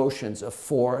intuitive notions of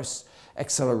force,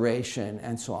 acceleration,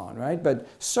 and so on, right? But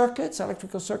circuits,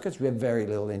 electrical circuits, we have very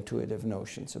little intuitive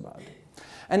notions about it.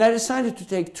 And I decided to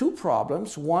take two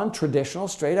problems, one traditional,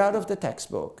 straight out of the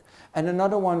textbook, and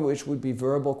another one which would be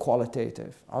verbal,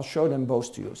 qualitative. I'll show them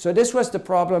both to you. So this was the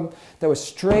problem that was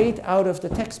straight out of the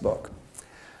textbook.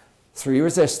 3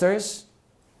 resistors,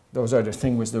 those are the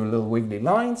thing with the little wiggly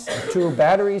lines, 2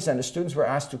 batteries, and the students were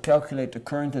asked to calculate the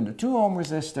current in the 2 ohm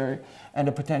resistor and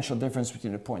the potential difference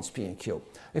between the points P and Q.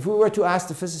 If we were to ask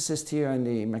the physicists here and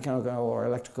the mechanical or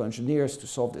electrical engineers to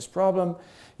solve this problem,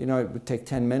 it would take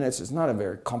 10 minutes. It's not a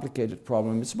very complicated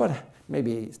problem. It's about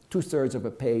maybe 2/3 of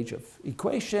a page of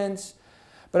equations.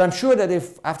 But I'm sure that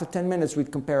if after 10 minutes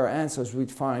we'd compare our answers,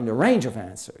 we'd find a range of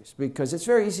answers, because it's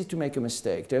very easy to make a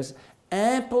mistake. There's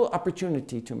ample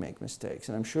opportunity to make mistakes.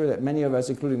 And I'm sure that many of us,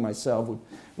 including myself, would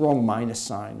wrong minus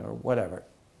sign or whatever.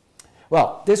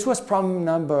 Well, this was problem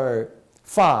number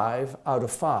 5 out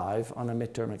of 5 on a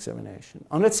midterm examination.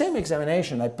 On that same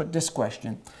examination, I put this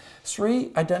question.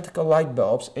 3 identical light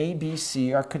bulbs, A, B,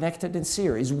 C, are connected in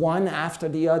series, one after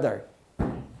the other,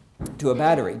 to a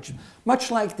battery,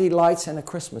 much like the lights in a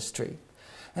Christmas tree.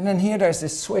 And then here there's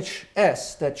this switch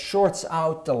S that shorts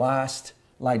out the last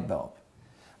light bulb.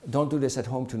 Don't do this at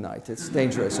home tonight. It's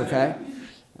dangerous, okay?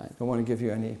 I don't want to give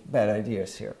you any bad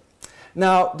ideas here.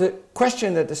 Now, the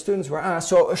question that the students were asked,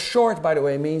 so a short, by the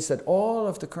way, means that all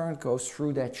of the current goes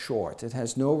through that short. It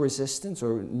has no resistance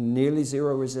or nearly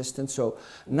 0 resistance, so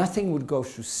nothing would go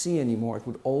through C anymore. It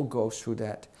would all go through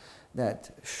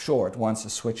that short once the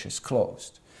switch is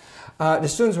closed. The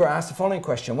students were asked the following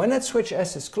question. When that switch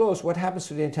S is closed, what happens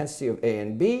to the intensity of A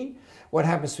and B? What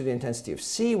happens to the intensity of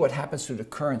C? What happens to the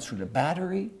current through the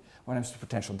battery? What happens to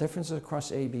potential differences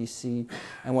across A, B, C?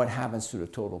 And what happens to the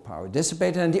total power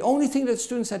dissipated? And the only thing that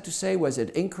students had to say was it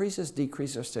increases,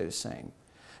 decreases, or stay the same.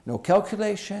 No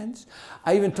calculations.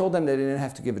 I even told them they didn't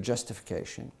have to give a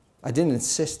justification. I didn't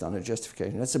insist on a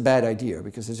justification. That's a bad idea,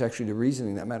 because it's actually the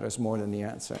reasoning that matters more than the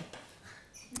answer.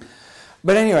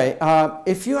 But anyway,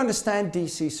 if you understand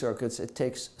DC circuits, it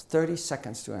takes 30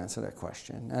 seconds to answer that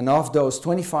question. And of those,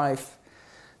 25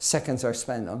 seconds are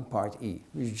spent on part E.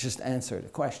 You just answer the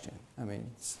question. I mean,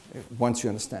 once you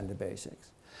understand the basics.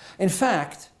 In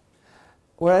fact,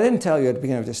 what I didn't tell you at the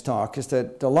beginning of this talk is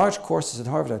that the large courses at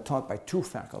Harvard are taught by 2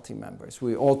 faculty members.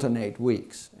 We alternate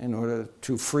weeks in order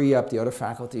to free up the other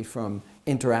faculty from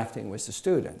interacting with the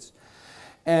students.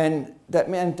 And that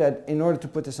meant that in order to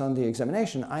put this on the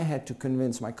examination, I had to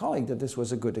convince my colleague that this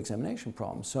was a good examination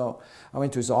problem. So I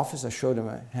went to his office, I showed him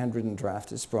a handwritten draft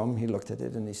of this problem. He looked at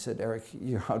it and he said, "Eric,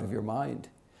 you're out of your mind."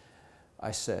 I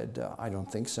said, "I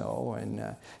don't think so." And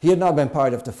he had not been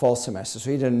part of the fall semester, so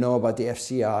he didn't know about the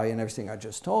FCI and everything I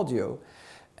just told you.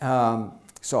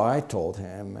 So I told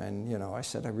him, and I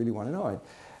said, "I really want to know it."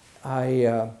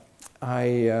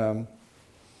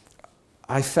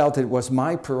 I felt it was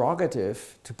my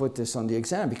prerogative to put this on the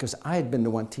exam because I had been the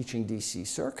one teaching DC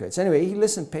circuits. Anyway, he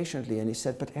listened patiently and he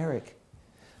said, "But Eric,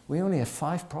 we only have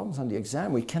 5 problems on the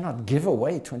exam. We cannot give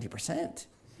away 20%.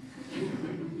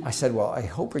 I said, "Well, I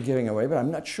hope we're giving away, but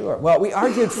I'm not sure." Well, we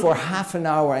argued for half an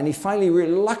hour and he finally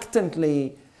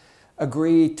reluctantly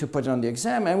agreed to put it on the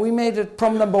exam, and we made it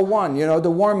problem number 1, you know,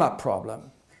 the warm-up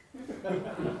problem.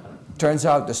 Turns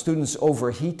out the students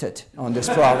overheated on this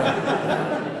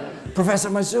problem. Professor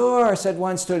Mazur, said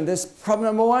one student, this problem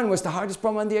number 1 was the hardest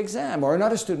problem on the exam. Or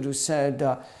another student who said,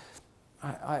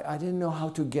 I didn't know how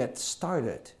to get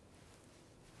started.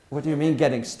 What do you mean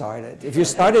getting started? If you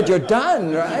started, you're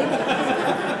done, right?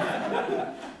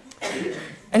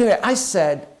 Anyway, I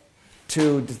said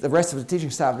to the rest of the teaching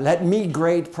staff, let me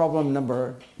grade problem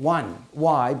number 1.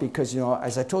 Why? Because, you know,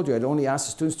 as I told you, I'd only asked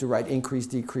the students to write increase,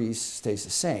 decrease, stays the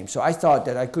same. So I thought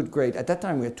that I could grade, at that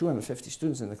time we had 250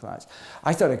 students in the class.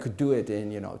 I thought I could do it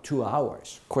in, you know, 2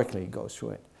 hours, quickly go through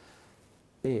it.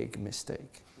 Big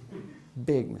mistake.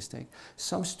 Big mistake.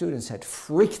 Some students had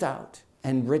freaked out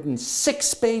and written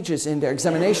 6 pages in their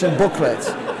examination booklets,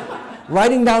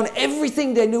 writing down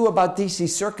everything they knew about DC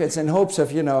circuits in hopes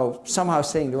of, you know, somehow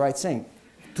saying the right thing.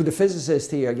 To the physicist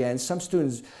here again, some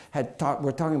students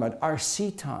were talking about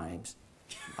RC times.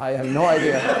 I have no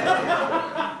idea.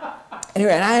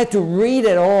 Anyway, and I had to read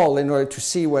it all in order to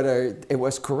see whether it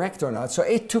was correct or not. So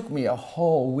it took me a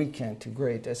whole weekend to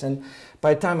grade this. And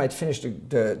by the time I'd finished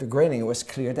the grading, it was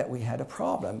clear that we had a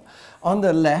problem. On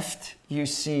the left, you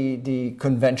see the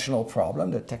conventional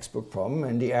problem, the textbook problem,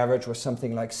 and the average was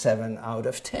something like 7 out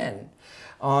of 10.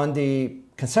 On the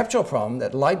conceptual problem,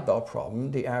 that light bulb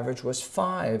problem, the average was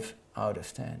 5 out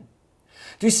of 10.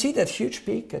 Do you see that huge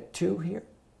peak at 2 here?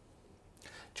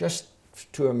 Just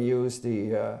to amuse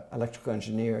the electrical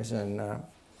engineers and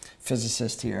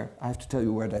physicists here, I have to tell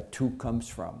you where that 2 comes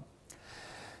from.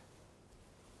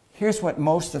 Here's what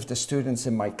most of the students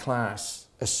in my class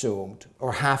assumed,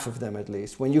 or half of them at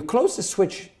least. When you close the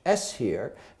switch S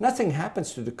here, nothing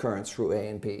happens to the current through A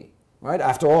and B. Right?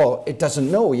 After all, it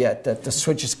doesn't know yet that the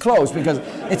switch is closed because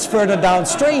it's further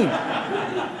downstream.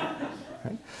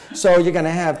 Right? So you're going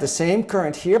to have the same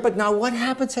current here, but now what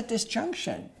happens at this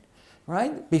junction?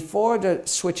 Right? Before the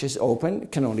switch is open,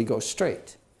 it can only go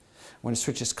straight. When the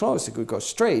switch is closed, it could go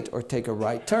straight or take a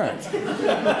right turn.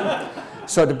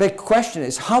 So the big question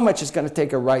is, how much is going to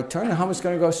take a right turn and how much is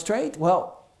going to go straight?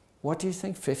 Well, what do you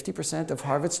think 50% of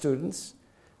Harvard students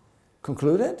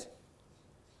concluded?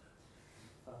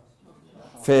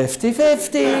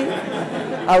 50-50.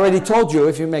 I already told you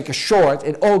if you make a short,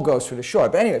 it all goes through the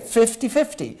short. But anyway,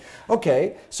 50-50.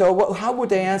 Okay, so how would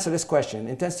they answer this question?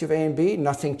 Intensity of A and B,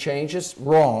 nothing changes.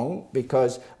 Wrong,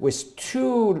 because with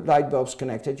 2 light bulbs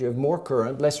connected, you have more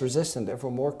current, less resistant,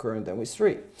 therefore more current than with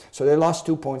 3. So they lost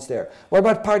 2 points there. What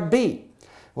about part B?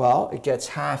 Well, it gets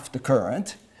half the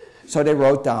current. So they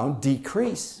wrote down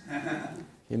decrease.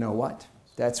 You know what?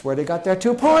 That's where they got their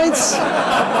 2 points.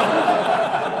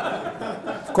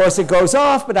 Of course, it goes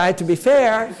off, but I had to be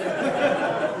fair.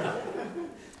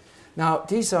 Now,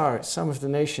 these are some of the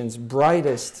nation's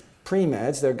brightest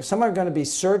pre-meds. Some are going to be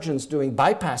surgeons doing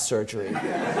bypass surgery.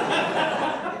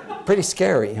 Pretty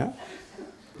scary, huh?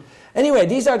 Anyway,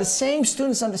 these are the same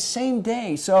students on the same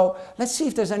day. So let's see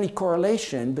if there's any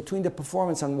correlation between the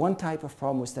performance on one type of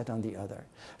problem with that on the other.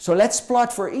 So let's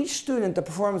plot for each student the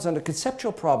performance on the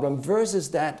conceptual problem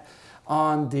versus that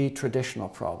on the traditional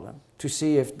problem, to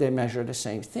see if they measure the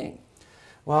same thing.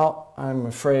 Well, I'm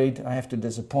afraid I have to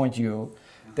disappoint you.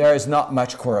 There is not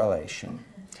much correlation.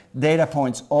 Data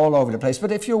points all over the place.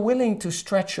 But if you're willing to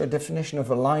stretch your definition of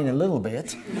a line a little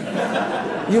bit,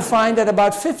 you find that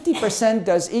about 50%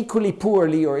 does equally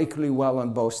poorly or equally well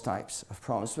on both types of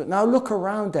problems. But now look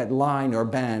around that line or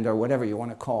band or whatever you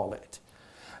want to call it.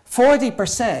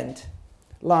 40%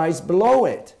 lies below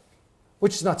it,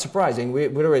 which is not surprising. We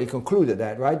already concluded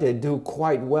that, right? They do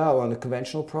quite well on the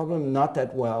conventional problem, not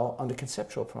that well on the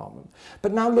conceptual problem.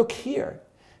 But now look here.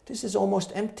 This is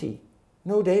almost empty.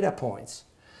 No data points.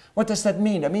 What does that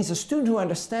mean? That means a student who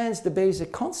understands the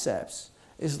basic concepts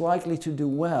is likely to do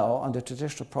well on the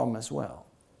traditional problem as well.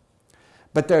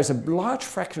 But there's a large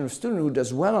fraction of students who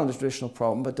does well on the traditional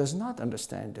problem but does not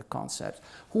understand the concepts.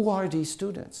 Who are these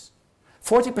students?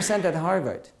 40% at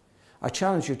Harvard. I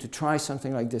challenge you to try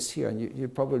something like this here, and you'll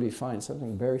probably find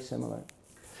something very similar.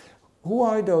 Who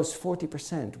are those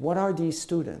 40%? What are these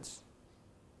students?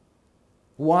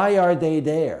 Why are they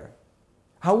there?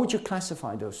 How would you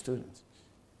classify those students?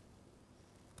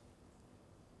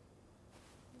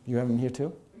 You have them here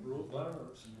too? Rote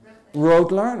learners.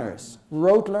 Rote learners.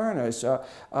 Rote learners.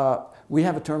 We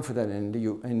have a term for that in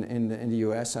the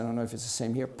US. I don't know if it's the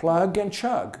same here. Plug and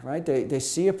chug, right? They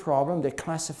see a problem, they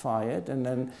classify it, and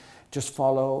then just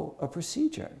follow a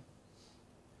procedure.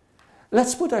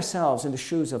 Let's put ourselves in the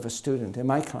shoes of a student in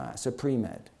my class, a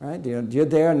pre-med, right? You're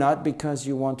there not because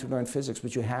you want to learn physics,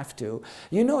 but you have to.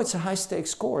 You know it's a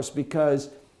high-stakes course because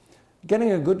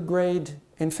getting a good grade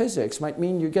in physics might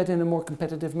mean you get in a more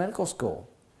competitive medical school.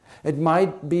 It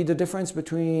might be the difference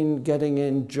between getting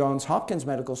in Johns Hopkins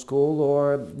Medical School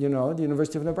or, you know, the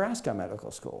University of Nebraska Medical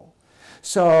School.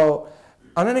 So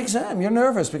on an exam, you're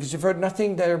nervous because you've heard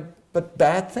nothing there but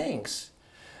bad things.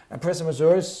 And Professor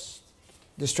Mazur is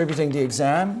distributing the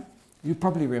exam. You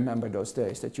probably remember those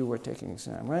days that you were taking an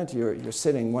exam, right? You're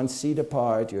sitting one seat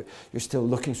apart, you're still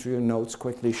looking through your notes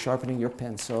quickly, sharpening your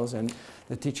pencils, and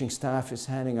the teaching staff is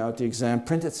handing out the exam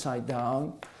printed side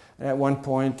down. And at one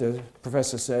point, the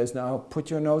professor says, now put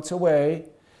your notes away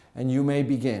and you may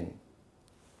begin.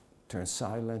 Turn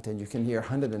silent and you can hear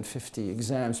 150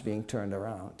 exams being turned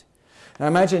around. Now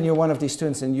imagine you're one of these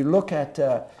students and you look at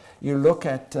the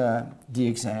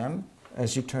exam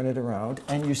as you turn it around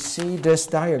and you see this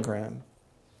diagram.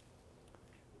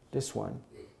 This one.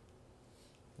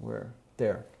 Where?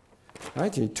 There.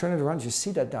 Right? You turn it around, you see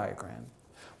that diagram.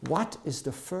 What is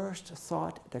the first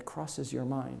thought that crosses your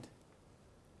mind?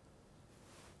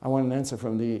 I want an answer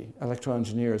from the electrical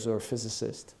engineers or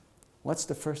physicist. What's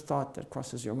the first thought that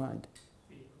crosses your mind?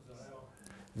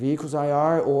 V equals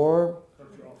IR or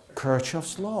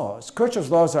Kirchhoff's laws.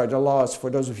 Kirchhoff's laws are the laws, for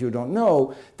those of you who don't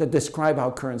know, that describe how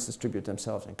currents distribute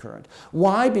themselves in current.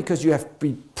 Why? Because you have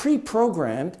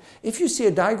pre-programmed. If you see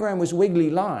a diagram with wiggly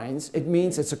lines, it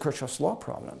means it's a Kirchhoff's law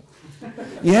problem.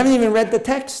 You haven't even read the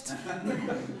text.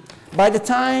 By the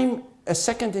time a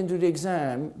second into the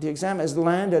exam has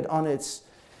landed on its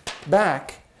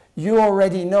back, you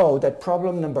already know that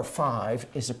problem number 5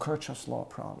 is a Kirchhoff's law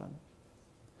problem.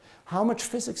 How much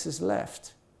physics is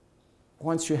left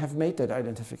once you have made that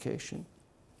identification?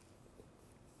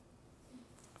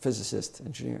 Physicists,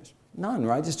 engineers. None,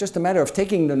 right? It's just a matter of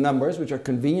taking the numbers, which are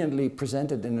conveniently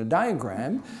presented in a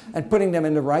diagram, and putting them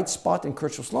in the right spot in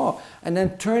Kirchhoff's law, and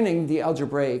then turning the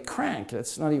algebraic crank.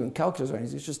 That's not even calculus or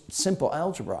anything, it's just simple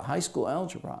algebra, high school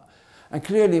algebra. And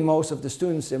clearly most of the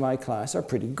students in my class are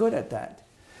pretty good at that.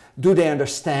 Do they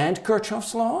understand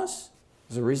Kirchhoff's laws?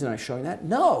 There's a reason I'm showing that.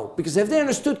 No, because if they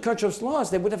understood Kirchhoff's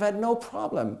laws, they would have had no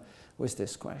problem with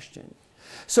this question.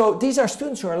 So these are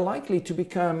students who are likely to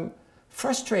become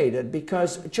frustrated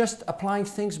because just applying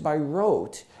things by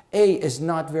rote, A, is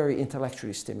not very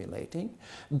intellectually stimulating.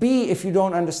 B, if you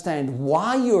don't understand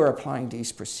why you're applying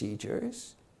these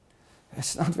procedures,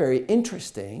 it's not very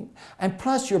interesting. And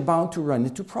plus, you're bound to run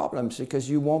into problems because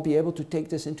you won't be able to take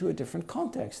this into a different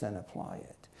context and apply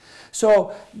it.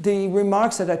 So the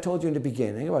remarks that I told you in the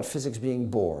beginning about physics being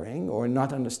boring or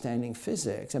not understanding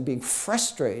physics and being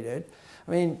frustrated,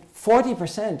 I mean,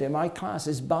 40% in my class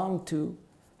is bound to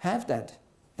have that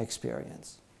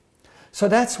experience. So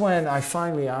that's when I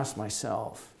finally asked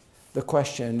myself the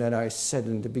question that I said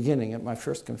in the beginning at my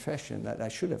first confession that I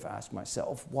should have asked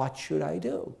myself, what should I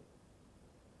do?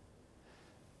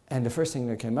 And the first thing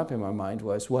that came up in my mind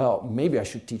was, well, maybe I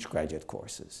should teach graduate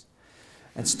courses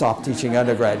and stop teaching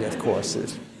undergraduate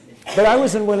courses. But I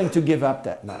wasn't willing to give up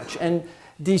that much. And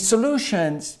the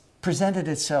solutions presented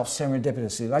itself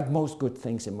serendipitously, like most good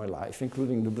things in my life,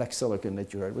 including the black silicon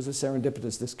that you heard. It was a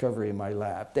serendipitous discovery in my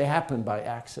lab. They happened by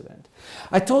accident.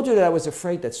 I told you that I was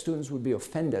afraid that students would be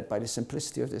offended by the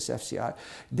simplicity of this FCI.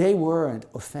 They weren't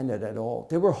offended at all.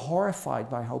 They were horrified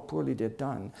by how poorly they'd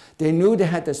done. They knew they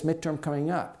had this midterm coming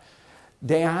up.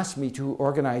 They asked me to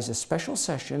organize a special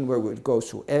session where we would go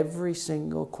through every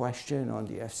single question on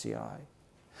the FCI.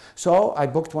 So I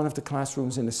booked one of the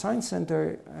classrooms in the Science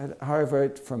Center at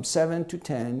Harvard from 7 to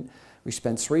 10. We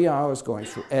spent 3 hours going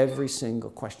through every single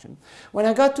question. When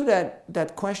I got to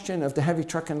that question of the heavy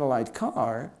truck and the light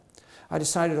car, I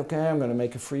decided, okay, I'm going to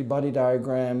make a free body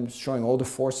diagram showing all the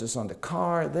forces on the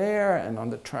car there and on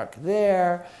the truck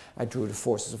there. I drew the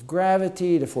forces of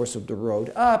gravity, the force of the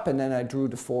road up, and then I drew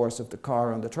the force of the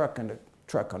car on the truck and the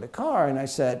truck on the car. And I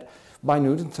said, by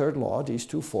Newton's third law, these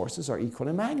two forces are equal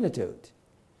in magnitude.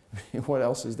 What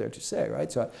else is there to say,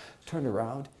 right? So I turned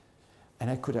around, and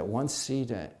I could at once see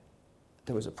that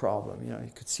there was a problem. You know,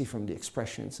 you could see from the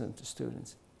expressions of the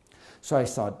students. So I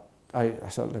thought,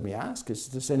 let me ask,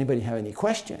 does anybody have any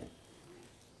question?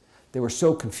 They were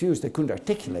so confused they couldn't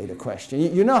articulate a question.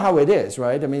 You know how it is,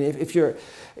 right? I mean,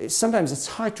 sometimes it's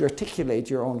hard to articulate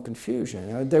your own confusion.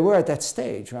 You know, they were at that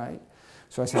stage, right?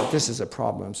 So I said, this is a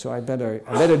problem, so I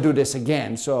better do this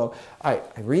again. So I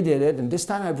redid it, and this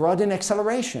time I brought in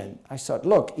acceleration. I thought,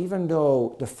 look, even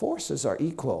though the forces are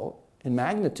equal in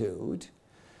magnitude,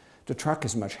 the truck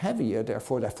is much heavier,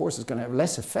 therefore that force is going to have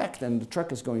less effect, and the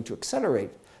truck is going to accelerate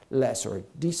less or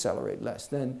decelerate less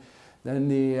than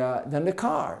the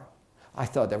car. I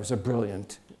thought that was a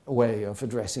brilliant way of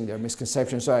addressing their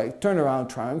misconception. So I turned around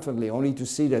triumphantly, only to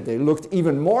see that they looked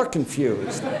even more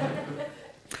confused.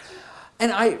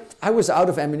 And I was out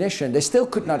of ammunition. They still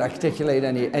could not articulate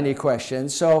any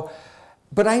questions. So,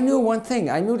 but I knew one thing.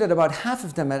 I knew that about half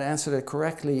of them had answered it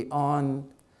correctly on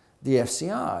the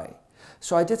FCI.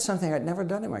 So I did something I'd never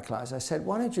done in my class. I said,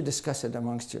 why don't you discuss it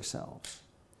amongst yourselves?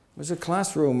 It was a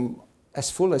classroom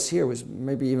as full as here, was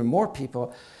maybe even more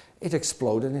people. It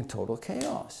exploded in total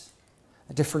chaos.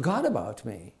 They forgot about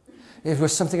me. It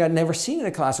was something I'd never seen in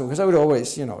a classroom, because I would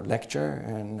always, you know, lecture,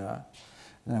 and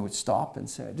then I would stop and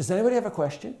say, does anybody have a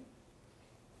question?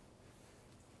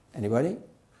 Anybody?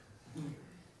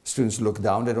 Students look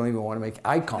down, they don't even want to make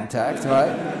eye contact, right?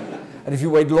 And if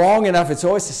you wait long enough, it's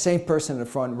always the same person in the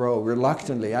front row,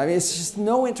 reluctantly. I mean, it's just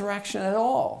no interaction at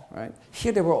all, right?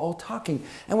 Here they were all talking.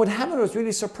 And what happened was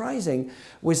really surprising.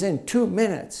 Within 2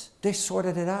 minutes, they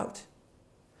sorted it out.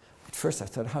 At first I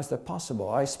thought, how's that possible?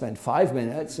 I spent 5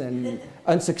 minutes and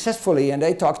unsuccessfully, and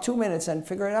they talked 2 minutes and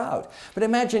figure it out. But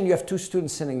imagine you have two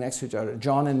students sitting next to each other,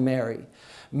 John and Mary.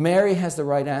 Mary has the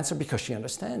right answer because she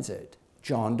understands it.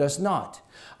 John does not.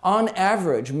 On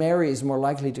average, Mary is more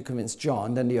likely to convince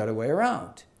John than the other way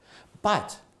around.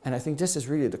 But, and I think this is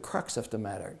really the crux of the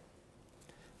matter,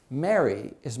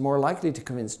 Mary is more likely to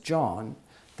convince John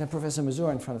than Professor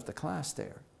Mazur in front of the class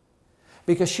there.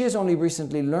 Because she has only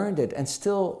recently learned it and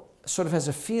still sort of has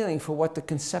a feeling for what the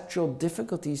conceptual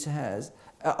difficulties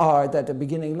are that the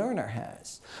beginning learner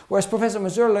has. Whereas Professor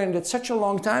Mazur learned it such a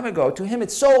long time ago, to him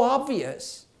it's so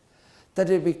obvious that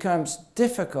it becomes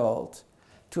difficult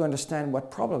to understand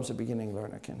what problems a beginning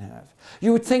learner can have.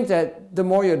 You would think that the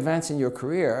more you advance in your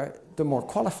career, the more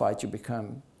qualified you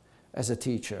become as a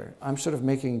teacher. I'm sort of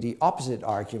making the opposite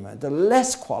argument. The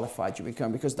less qualified you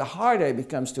become, because the harder it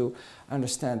becomes to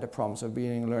understand the problems of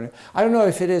beginning learner. I don't know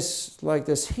if it is like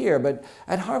this here, but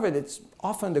at Harvard it's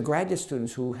often the graduate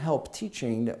students who help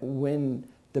teaching that win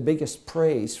the biggest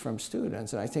praise from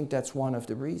students, and I think that's one of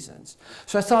the reasons.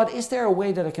 So I thought, is there a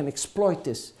way that I can exploit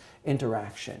this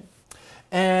interaction?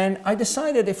 And I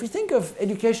decided, if we think of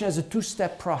education as a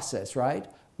two-step process, right?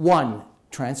 1,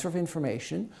 transfer of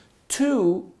information.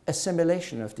 2,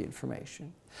 assimilation of the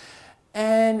information.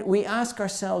 And we ask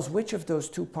ourselves, which of those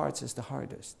two parts is the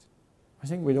hardest? I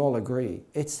think we'd all agree,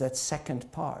 it's that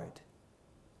second part.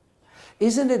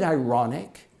 Isn't it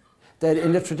ironic that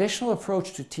in the traditional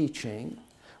approach to teaching,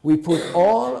 we put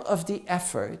all of the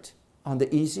effort on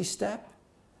the easy step,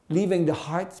 leaving the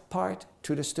hard part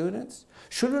to the students?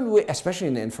 Shouldn't we, especially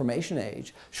in the information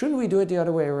age, shouldn't we do it the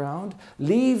other way around?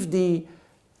 Leave the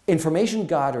information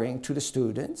gathering to the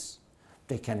students.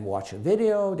 They can watch a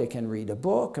video, they can read a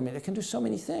book, I mean, they can do so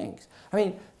many things. I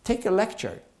mean, take a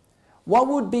lecture. What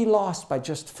would be lost by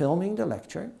just filming the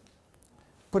lecture,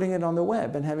 putting it on the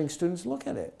web, and having students look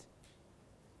at it?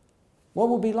 What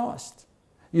would be lost?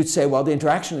 You'd say, well, the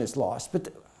interaction is lost, but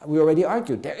we already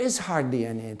argued, there is hardly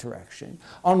any interaction.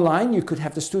 Online, you could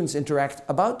have the students interact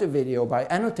about the video by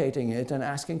annotating it and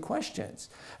asking questions.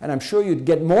 And I'm sure you'd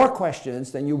get more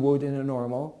questions than you would in a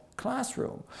normal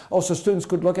classroom. Also, students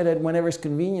could look at it whenever it's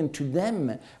convenient to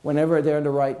them, whenever they're in the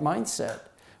right mindset.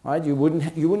 Right? You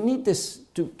wouldn't need this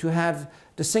to have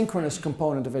the synchronous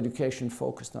component of education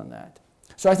focused on that.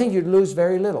 So I think you'd lose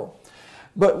very little.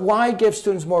 But why give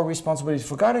students more responsibilities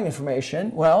for gathering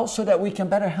information? Well, so that we can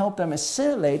better help them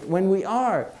assimilate when we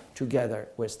are together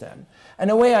with them. And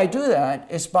the way I do that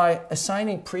is by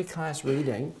assigning pre-class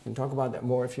reading. You can talk about that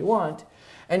more if you want.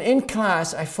 And in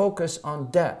class, I focus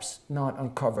on depth, not on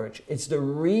coverage. It's the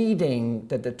reading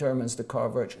that determines the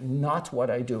coverage, not what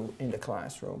I do in the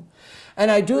classroom.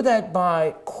 And I do that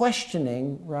by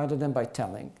questioning rather than by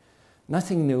telling.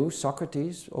 Nothing new.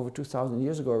 Socrates, over 2,000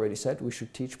 years ago, already said we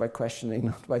should teach by questioning,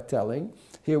 not by telling.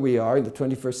 Here we are in the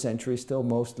 21st century, still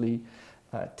mostly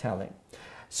telling.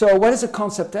 So what is a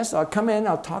concept test? I'll come in,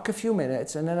 I'll talk a few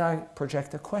minutes, and then I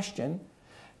project a question.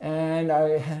 And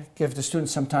I give the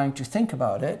students some time to think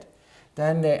about it.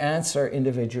 Then they answer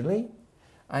individually.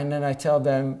 And then I tell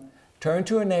them, turn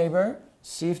to a neighbor,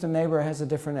 see if the neighbor has a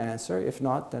different answer. If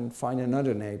not, then find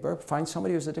another neighbor. Find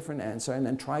somebody who has a different answer, and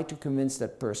then try to convince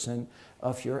that person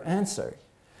of your answer.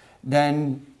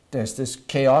 Then there's this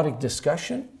chaotic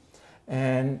discussion,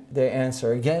 and they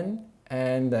answer again,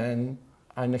 and then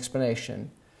an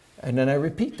explanation. And then I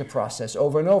repeat the process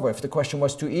over and over. If the question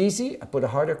was too easy, I put a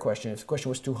harder question. If the question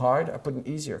was too hard, I put an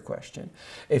easier question.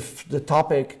 If the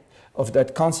topic of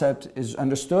that concept is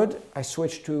understood, I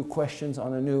switch to questions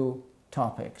on a new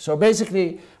topic. So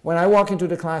basically, when I walk into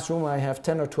the classroom, I have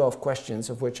 10 or 12 questions,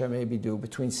 of which I maybe do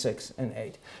between 6 and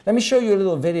 8. Let me show you a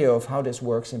little video of how this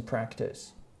works in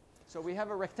practice. So we have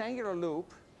a rectangular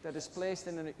loop that is placed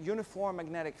in a uniform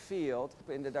magnetic field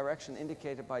in the direction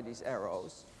indicated by these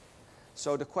arrows.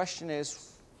 So the question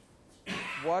is,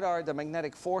 what are the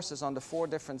magnetic forces on the 4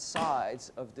 different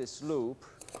sides of this loop.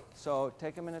 So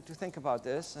take a minute to think about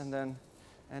this and then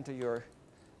enter your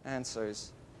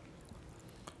answers.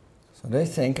 So they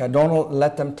think, I don't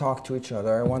let them talk to each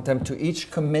other. I want them to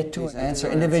each commit to an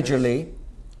answer individually.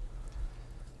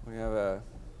 We have a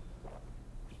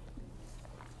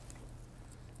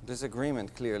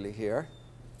disagreement clearly here.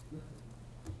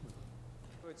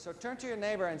 Good. So turn to your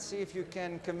neighbor and see if you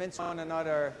can convince one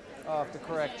another of the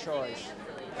correct choice.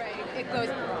 Right. It goes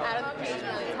out of the page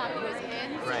and on the top it goes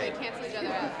in, so they cancel each other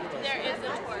out. There is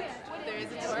a torque. There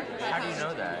is a torque. How do you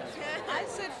know that? I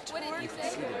said torque. What did you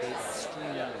say?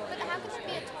 But how can it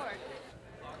be a torque?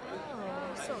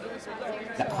 Oh, so it was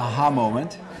The aha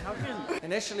moment.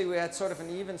 Initially we had sort of an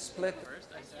even split.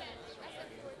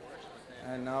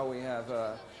 And now we have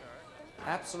an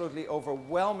absolutely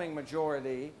overwhelming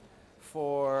majority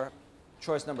for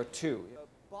choice number 2.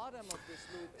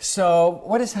 So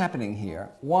what is happening here?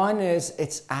 One is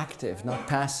it's active, not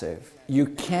passive. You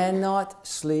cannot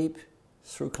sleep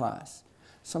through class.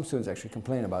 Some students actually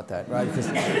complain about that, right? Because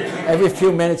every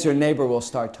few minutes your neighbor will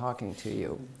start talking to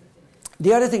you.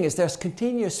 The other thing is there's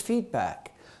continuous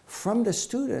feedback from the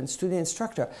students to the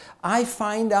instructor. I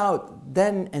find out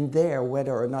then and there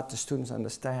whether or not the students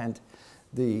understand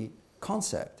the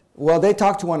concept. Well, they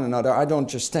talk to one another. I don't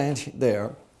just stand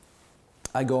there.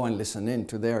 I go and listen in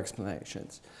to their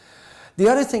explanations. The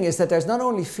other thing is that there's not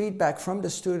only feedback from the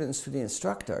students to the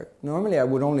instructor. Normally I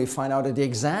would only find out at the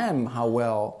exam how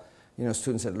well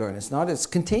students had learned. It's not, it's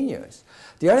continuous.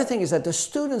 The other thing is that the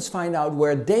students find out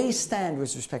where they stand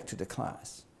with respect to the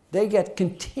class. They get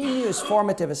continuous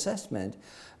formative assessment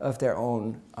of their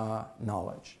own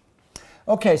knowledge.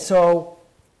 Okay, so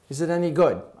is it any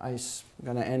good? I'm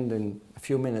going to end in a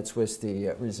few minutes with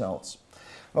the results.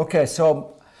 Okay,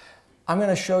 so I'm going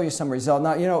to show you some results.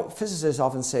 Now, physicists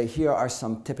often say, here are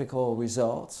some typical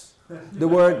results. The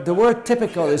word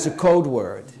typical is a code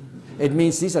word. It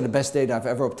means these are the best data I've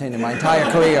ever obtained in my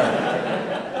entire career.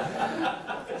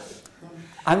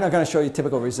 I'm not going to show you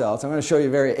typical results. I'm going to show you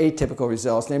very atypical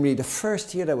results. Namely, the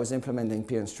first year that I was implementing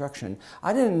peer instruction,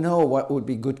 I didn't know what would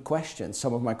be good questions.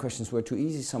 Some of my questions were too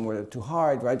easy, some were too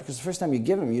hard, right? Because the first time you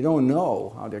give them, you don't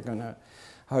know how they're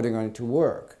going to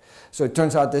work. So it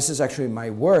turns out this is actually my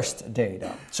worst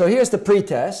data. So here's the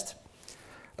pretest.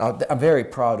 I'm very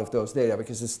proud of those data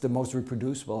because it's the most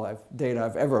reproducible data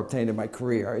I've ever obtained in my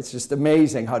career. It's just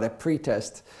amazing how that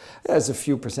pretest has a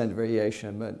few percent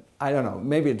variation, but I don't know,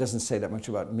 maybe it doesn't say that much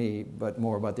about me, but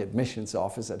more about the admissions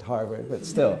office at Harvard, but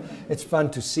still, it's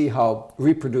fun to see how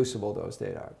reproducible those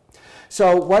data are.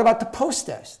 So what about the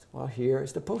post-test? Well, here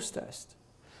is the post-test.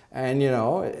 And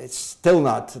it's still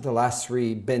not the last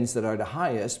 3 bins that are the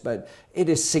highest, but it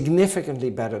is significantly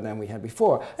better than we had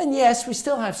before. And yes, we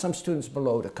still have some students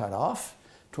below the cutoff,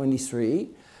 23,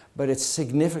 but it's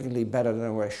significantly better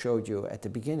than what I showed you at the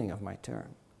beginning of my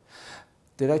term.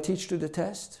 Did I teach to the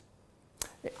test?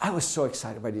 I was so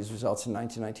excited by these results in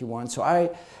 1991.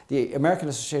 So the American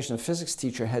Association of Physics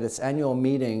Teachers had its annual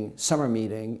meeting, summer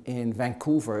meeting in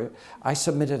Vancouver. I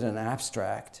submitted an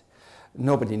abstract.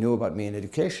 Nobody knew about me in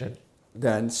education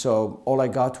then, so all I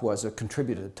got was a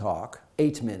contributed talk,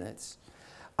 8 minutes.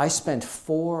 I spent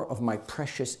 4 of my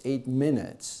precious 8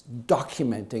 minutes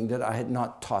documenting that I had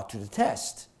not taught to the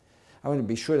test. I want to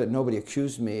be sure that nobody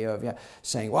accused me of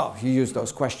saying, well, you used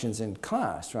those questions in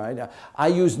class, right? I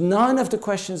used none of the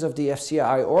questions of the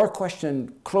FCI or a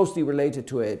question closely related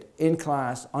to it in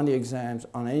class, on the exams,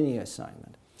 on any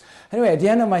assignment. Anyway, at the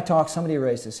end of my talk, somebody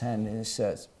raised his hand and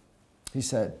he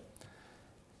said,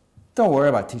 don't worry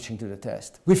about teaching to the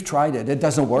test. We've tried it. It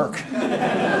doesn't work.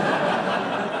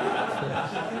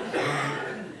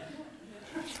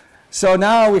 So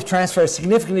now we've transferred a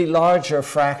significantly larger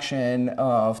fraction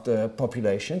of the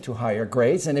population to higher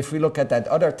grades. And if we look at that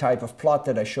other type of plot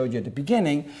that I showed you at the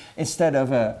beginning, instead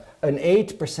of an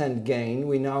 8% gain,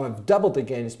 we now have doubled the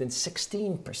gain. It's been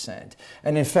 16%.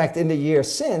 And in fact, in the year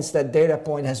since, that data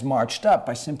point has marched up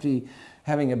by simply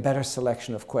having a better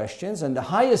selection of questions. And the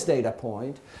highest data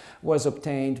point was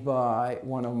obtained by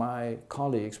one of my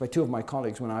colleagues, by 2 of my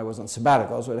colleagues when I was on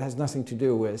sabbatical, so it has nothing to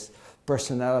do with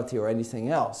personality or anything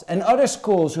else. And other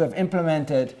schools who have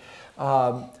implemented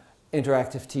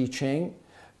interactive teaching,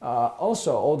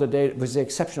 also all the data, with the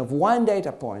exception of 1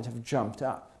 data point, have jumped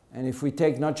up. And if we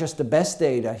take not just the best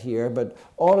data here, but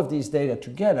all of these data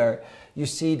together, you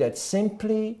see that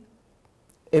simply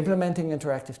implementing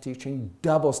interactive teaching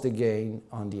doubles the gain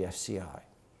on the FCI.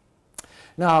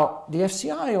 Now, the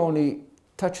FCI only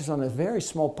touches on a very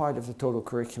small part of the total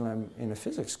curriculum in a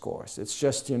physics course. It's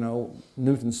just, you know,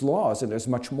 Newton's laws, and there's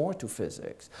much more to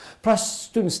physics. Plus,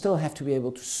 students still have to be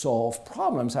able to solve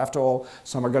problems. After all,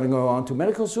 some are going to go on to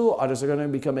medical school, others are going to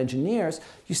become engineers.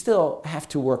 You still have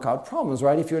to work out problems,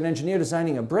 right? If you're an engineer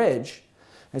designing a bridge,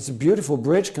 it's a beautiful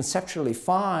bridge, conceptually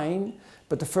fine,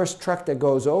 but the first truck that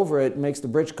goes over it makes the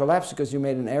bridge collapse because you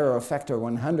made an error of factor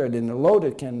 100 in the load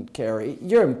it can carry.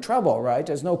 You're in trouble, right?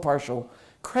 There's no partial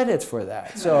credit for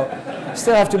that. So you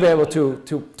still have to be able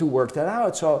to work that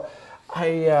out. So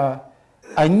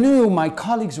I knew my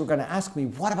colleagues were going to ask me,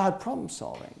 what about problem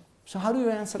solving? So how do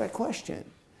you answer that question?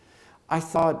 I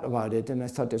thought about it, and I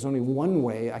thought there's only one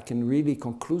way I can really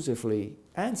conclusively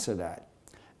answer that,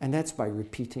 and that's by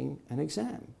repeating an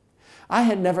exam. I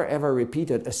had never ever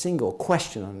repeated a single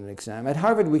question on an exam. At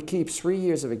Harvard, we keep 3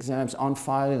 years of exams on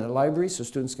file in the library so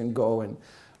students can go and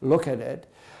look at it.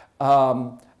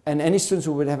 And any students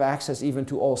who would have access even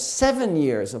to all 7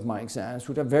 years of my exams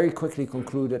would have very quickly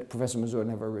concluded Professor Mazur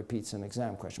never repeats an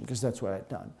exam question, because that's what I'd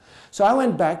done. So I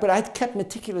went back, but I'd kept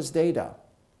meticulous data.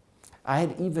 I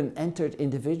had even entered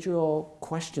individual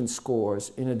question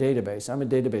scores in a database. I'm a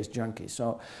database junkie,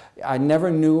 so I never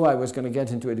knew I was going to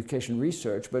get into education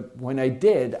research, but when I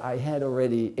did, I had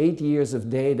already 8 years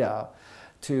of data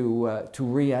to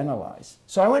reanalyze.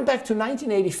 So I went back to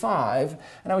 1985,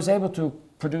 and I was able to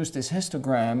produce this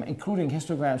histogram, including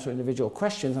histograms for individual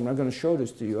questions. I'm not going to show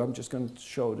this to you. I'm just going to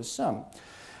show the sum.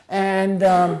 And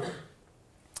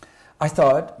I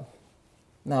thought,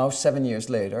 now 7 years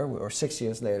later, or 6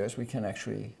 years later, we can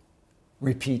actually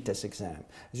repeat this exam.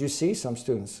 As you see, some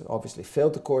students obviously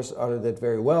failed the course, others did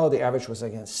very well. The average was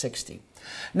again 60.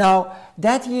 Now,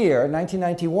 that year,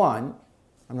 1991,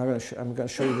 I'm going to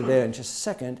show you the data in just a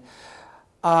second,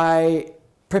 I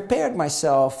prepared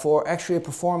myself for actually a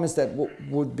performance that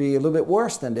would be a little bit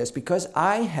worse than this, because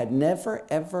I had never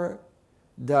ever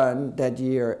done that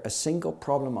year a single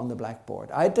problem on the blackboard.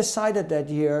 I decided that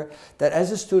year that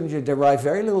as a student you derive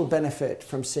very little benefit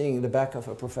from seeing the back of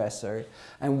a professor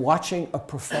and watching a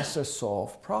professor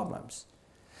solve problems.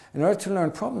 In order to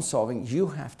learn problem solving, you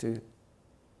have to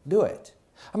do it.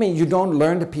 I mean, you don't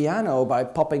learn the piano by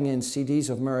popping in CDs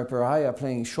of Murray Pariah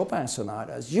playing Chopin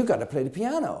sonatas. You got to play the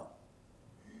piano.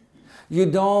 You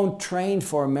don't train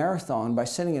for a marathon by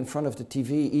sitting in front of the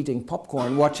TV, eating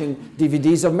popcorn, watching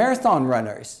DVDs of marathon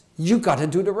runners. You got to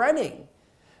do the running.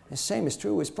 The same is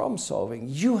true with problem solving.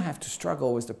 You have to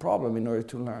struggle with the problem in order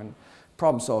to learn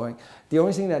problem solving. The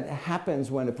only thing that happens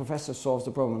when the professor solves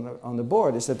the problem on the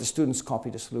board is that the students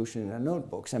copy the solution in their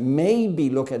notebooks and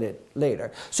maybe look at it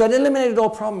later. So I eliminated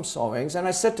all problem solvings, and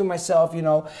I said to myself, you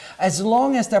know, as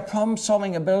long as their problem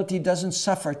solving ability doesn't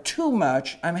suffer too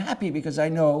much, I'm happy, because I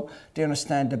know they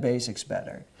understand the basics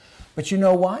better. But you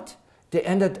know what? They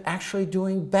ended actually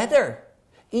doing better.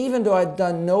 Even though I'd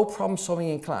done no problem solving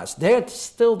in class. They had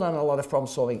still done a lot of problem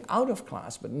solving out of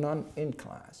class, but none in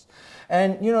class.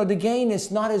 And you know, the gain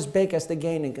is not as big as the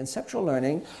gain in conceptual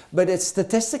learning, but it's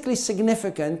statistically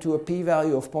significant to a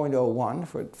p-value of 0.01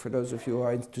 for those of you who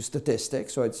are into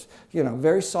statistics. So it's, you know,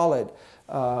 very solid,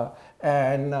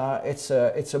 and it's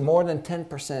a more than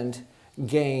 10%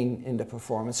 gain in the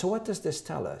performance. So what does this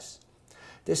tell us?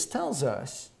 This tells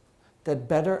us that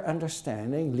better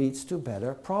understanding leads to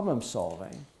better problem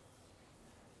solving.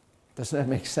 Doesn't that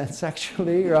make sense,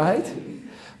 actually, right?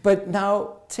 But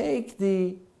now take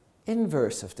the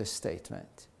inverse of this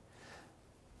statement.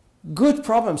 Good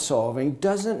problem solving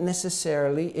doesn't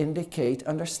necessarily indicate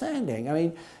understanding. I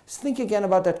mean, think again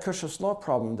about that Kirchhoff's law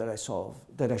problem that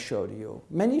I showed you.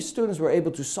 Many students were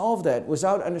able to solve that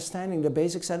without understanding the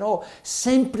basics at all,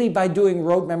 simply by doing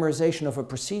rote memorization of a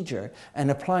procedure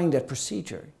and applying that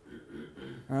procedure.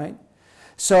 Right?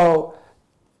 So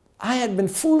I had been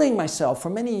fooling myself for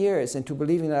many years into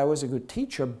believing that I was a good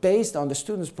teacher based on the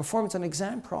students' performance on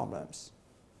exam problems.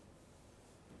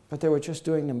 But they were just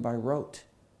doing them by rote.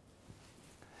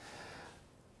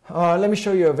 Let me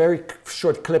show you a very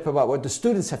short clip about what the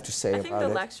students have to say about it. I think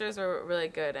the lectures were really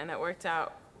good, and it worked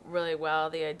out really well,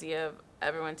 the idea of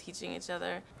everyone teaching each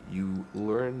other. You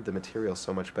learn the material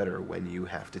so much better when you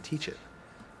have to teach it.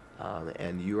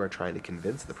 And you are trying to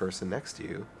convince the person next to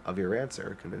you of your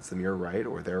answer, convince them you're right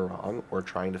or they're wrong, or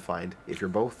trying to find, if you're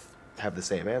both have the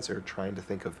same answer, trying to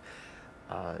think of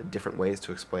different ways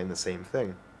to explain the same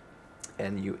thing.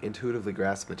 And you intuitively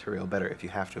grasp material better if you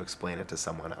have to explain it to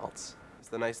someone else.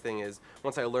 The nice thing is,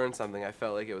 once I learned something, I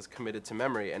felt like it was committed to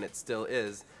memory, and it still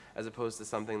is, as opposed to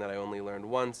something that I only learned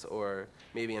once, or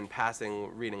maybe in passing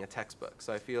reading a textbook.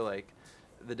 So I feel like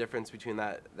the difference between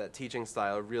that teaching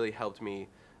style really helped me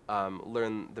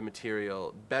learn the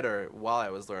material better while I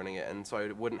was learning it, and so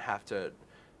I wouldn't have to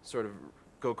sort of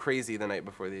go crazy the night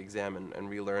before the exam and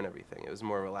relearn everything. It was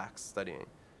more relaxed studying.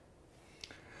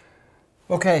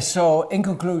 Okay, so in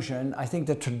conclusion, I think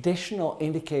the traditional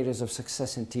indicators of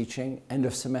success in teaching, end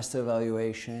of semester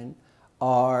evaluation,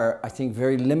 are, I think,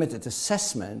 very limited.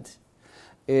 Assessment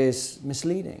is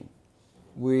misleading.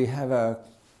 We have a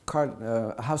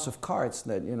house of cards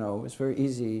that, you know, is very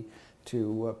easy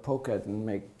to poke at and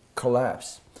make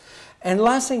collapse. And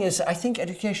last thing is, I think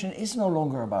education is no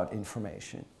longer about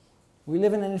information. We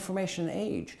live in an information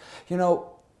age. You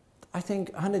know, I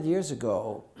think 100 years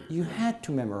ago, you had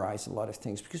to memorize a lot of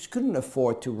things because you couldn't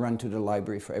afford to run to the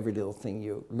library for every little thing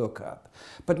you look up.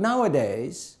 But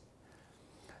nowadays,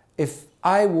 if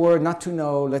I were not to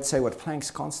know, let's say, what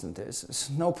Planck's constant is, it's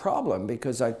no problem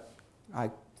because I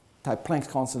type Planck's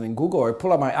constant in Google, or I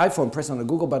pull out my iPhone, press on the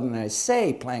Google button, and I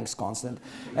say Planck's constant,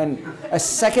 and a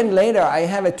second later I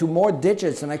have it to more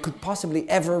digits than I could possibly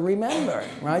ever remember,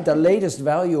 right? The latest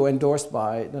value endorsed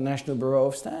by the National Bureau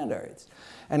of Standards.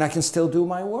 And I can still do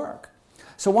my work.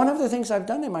 So one of the things I've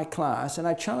done in my class, and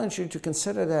I challenge you to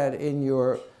consider that in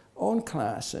your own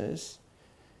classes,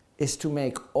 is to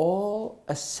make all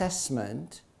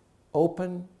assessment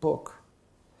open book.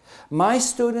 My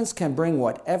students can bring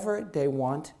whatever they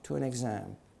want to an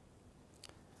exam.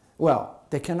 Well,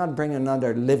 they cannot bring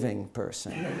another living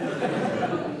person.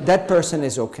 That person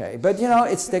is okay. But you know,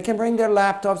 they can bring their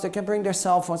laptops, they can bring their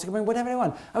cell phones, they can bring whatever they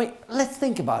want. I mean, let's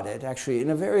think about it actually in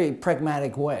a very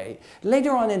pragmatic way.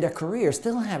 Later on in their career,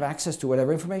 still have access to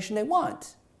whatever information they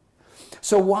want.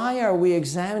 So why are we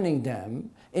examining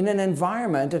them in an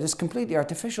environment that is completely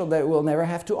artificial that we'll never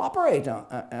have to operate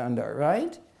under,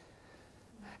 right?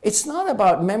 It's not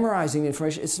about memorizing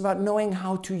information, it's about knowing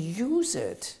how to use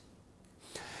it.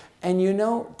 And you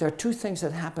know, there are two things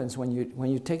that happens when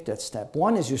you take that step.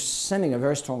 One is you're sending a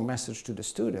very strong message to the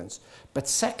students. But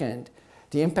second,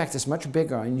 the impact is much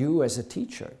bigger on you as a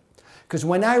teacher. Because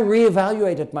when I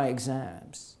reevaluated my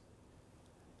exams,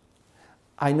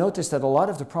 I noticed that a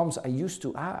lot of the problems I used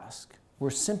to ask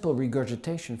were simple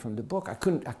regurgitation from the book. I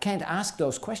can't ask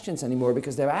those questions anymore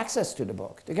because they have access to the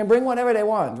book. They can bring whatever they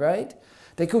want, right?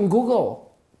 They can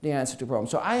Google the answer to problems.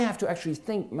 So I have to actually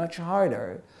think much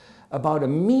harder about a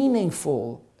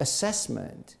meaningful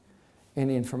assessment in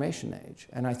the information age.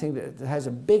 And I think that it has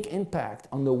a big impact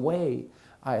on the way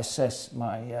I assess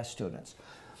my students.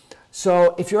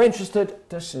 So if you're interested,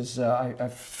 this is, I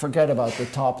forget about the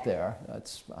top there.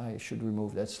 I should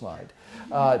remove that slide.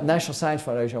 National Science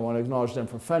Foundation, I want to acknowledge them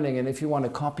for funding. And if you want a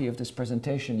copy of this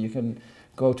presentation, you can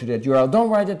go to that URL. Don't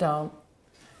write it down,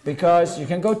 because you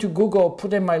can go to Google,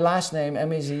 put in my last name,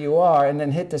 M-A-Z-U-R, and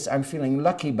then hit this I'm feeling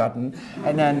lucky button,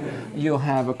 and then you'll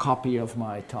have a copy of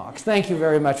my talks. Thank you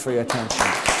very much for your attention.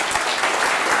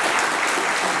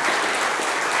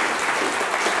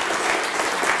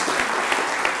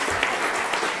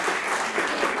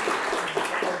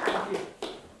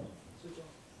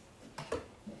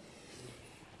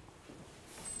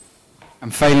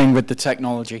 I'm failing with the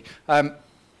technology.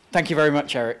 Thank you very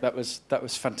much, Eric. That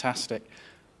was fantastic.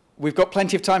 We've got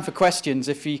plenty of time for questions.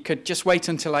 If you could just wait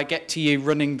until I get to you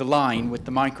running the line with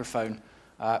the microphone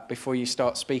before you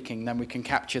start speaking, then we can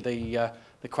capture the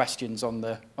questions on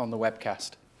the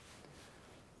webcast.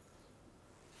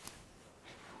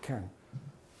 Karen.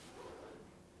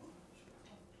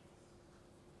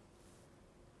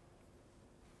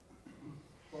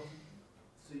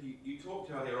 So you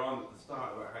talked earlier on at the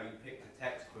start about how you picked a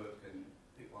textbook and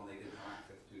picked one they didn't have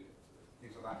access to,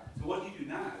 things like that. So what do you do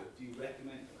now? Do you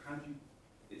recommend, how do you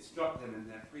instruct them in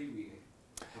their free reading?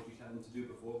 What do you tell them to do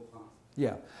before the class?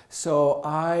 Yeah, so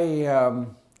I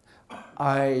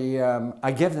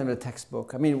give them a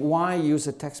textbook. I mean, why use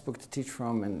a textbook to teach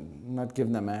from and not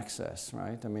give them access,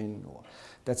 right? I mean,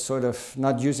 that's sort of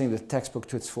not using the textbook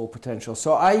to its full potential.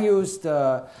 So I used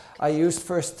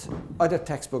first other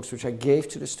textbooks which I gave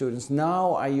to the students.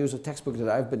 Now I use a textbook that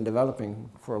I've been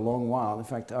developing for a long while. In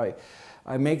fact,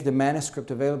 I make the manuscript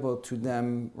available to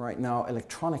them right now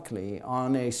electronically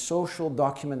on a social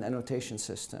document annotation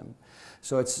system.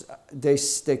 So it's,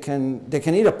 they can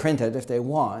either print it if they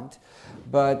want,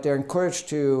 but they're encouraged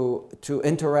to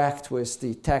interact with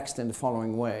the text in the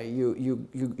following way. You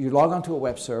log onto a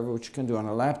web server, which you can do on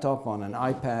a laptop, on an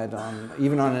iPad,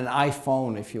 even on an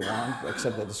iPhone if you want,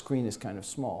 except that the screen is kind of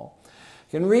small.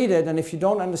 You can read it, and if you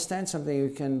don't understand something, you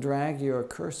can drag your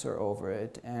cursor over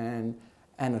it and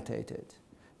annotate it.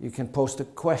 You can post a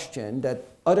question that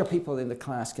other people in the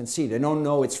class can see. They don't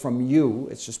know it's from you.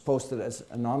 It's just posted as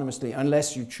anonymously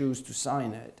unless you choose to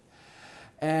sign it.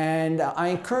 And I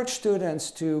encourage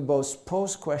students to both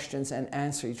pose questions and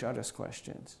answer each other's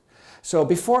questions. So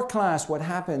before class, what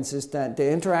happens is that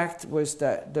they interact with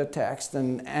the text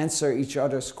and answer each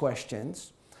other's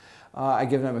questions. I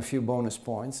give them a few bonus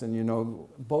points, and you know,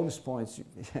 bonus points,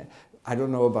 I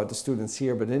don't know about the students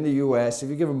here, but in the US, if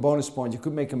you give them bonus points, you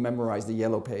could make them memorize the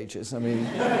yellow pages. I mean,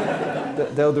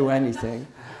 they'll do anything.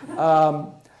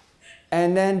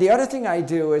 And then the other thing I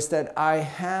do is that I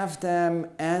have them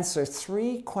answer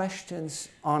 3 questions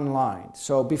online.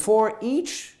 So before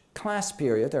each class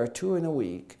period, there are 2 in a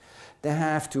week, they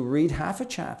have to read half a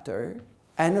chapter,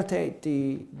 annotate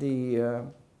the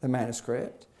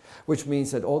manuscript, which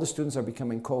means that all the students are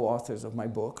becoming co-authors of my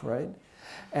book, right?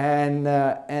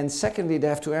 And secondly, they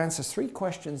have to answer 3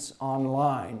 questions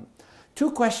online.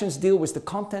 2 questions deal with the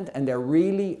content, and they're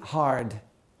really hard.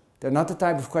 They're not the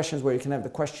type of questions where you can have the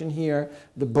question here,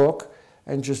 the book,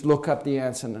 and just look up the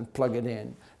answer and plug it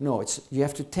in. No, you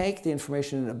have to take the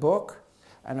information in a book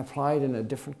and apply it in a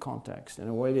different context, in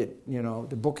a way that, you know,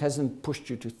 the book hasn't pushed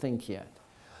you to think yet.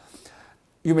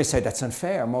 You may say that's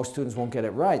unfair, most students won't get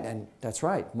it right, and that's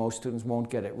right, most students won't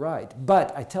get it right.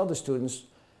 But I tell the students,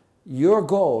 your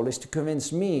goal is to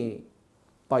convince me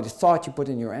by the thought you put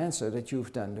in your answer that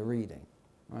you've done the reading,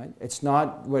 right? It's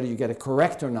not whether you get it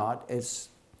correct or not, it's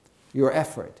your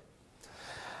effort.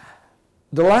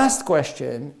 The last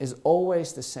question is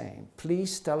always the same.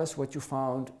 Please tell us what you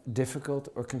found difficult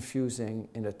or confusing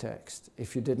in the text.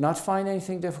 If you did not find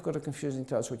anything difficult or confusing,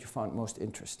 tell us what you found most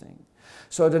interesting.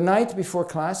 So the night before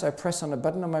class, I press on a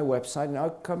button on my website, and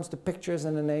out comes the pictures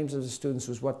and the names of the students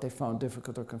with what they found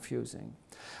difficult or confusing.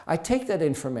 I take that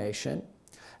information,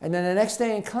 and then the next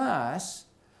day in class,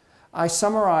 I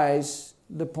summarize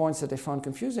the points that they found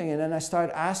confusing, and then I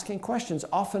start asking questions,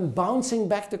 often bouncing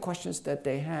back the questions that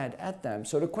they had at them.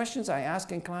 So the questions I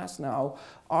ask in class now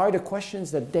are the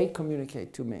questions that they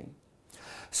communicate to me.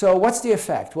 So what's the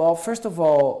effect? Well, first of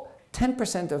all,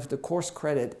 10% of the course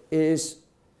credit is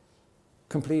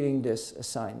completing this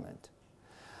assignment.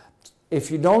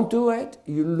 If you don't do it,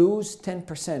 you lose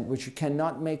 10%, which you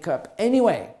cannot make up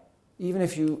anyway. Even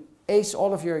if you ace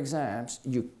all of your exams,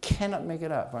 you cannot make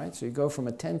it up, right? So you go from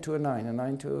a 10 to a 9, a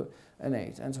 9 to an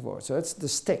 8, and so forth. So that's the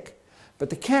stick. But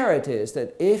the carrot is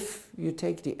that if you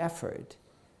take the effort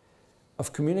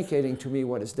of communicating to me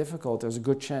what is difficult, there's a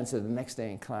good chance that the next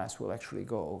day in class we'll actually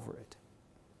go over it.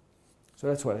 So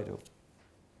that's what I do.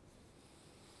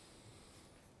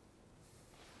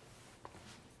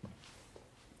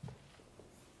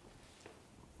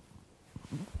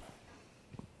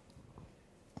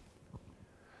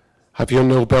 Have your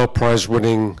Nobel Prize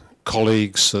winning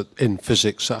colleagues in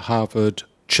physics at Harvard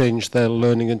changed their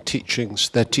learning and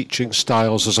their teaching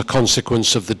styles as a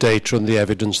consequence of the data and the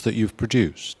evidence that you've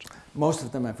produced? Most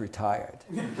of them have retired.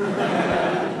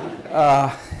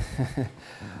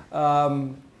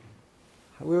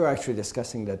 We were actually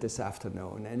discussing that this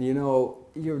afternoon, and you know,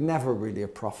 you're never really a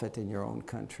prophet in your own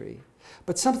country.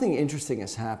 But something interesting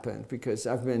has happened, because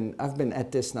I've been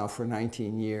at this now for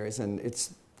 19 years, and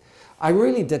I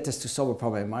really did this to solve a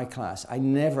problem in my class. I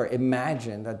never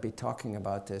imagined I'd be talking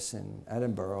about this in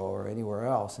Edinburgh or anywhere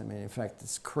else. I mean, in fact,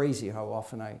 it's crazy how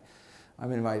often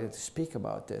I'm invited to speak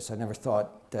about this. I never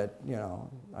thought that, you know,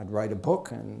 I'd write a book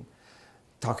and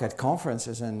talk at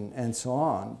conferences and so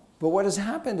on. But what has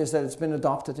happened is that it's been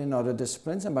adopted in other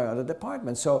disciplines and by other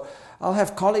departments. So I'll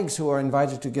have colleagues who are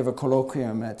invited to give a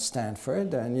colloquium at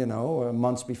Stanford, and you know,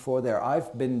 months before there,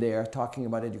 I've been there talking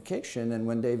about education, and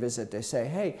when they visit, they say,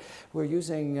 hey, we're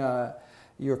using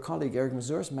your colleague Eric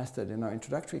Mazur's method in our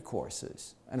introductory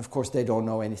courses. And of course, they don't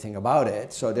know anything about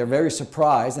it, so they're very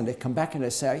surprised, and they come back and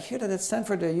they say, I hear that at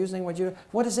Stanford they're using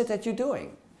what is it that you're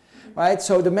doing? Right?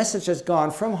 So the message has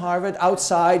gone from Harvard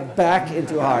outside back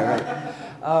into Harvard.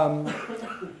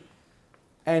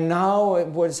 And now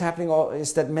what is happening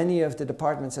is that many of the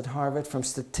departments at Harvard, from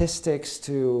statistics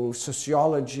to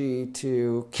sociology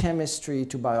to chemistry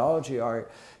to biology, are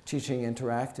teaching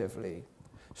interactively.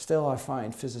 Still, I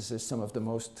find physicists some of the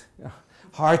most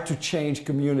hard to change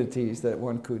communities that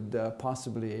one could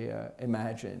possibly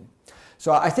imagine.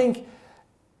 So I think,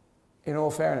 in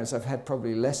all fairness, I've had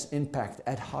probably less impact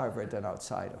at Harvard than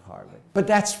outside of Harvard. But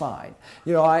that's fine.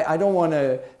 You know, I don't want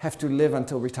to have to live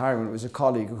until retirement with a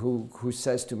colleague who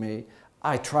says to me,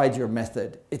 I tried your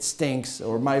method, it stinks,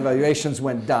 or my evaluations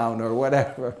went down, or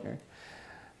whatever.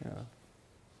 You know.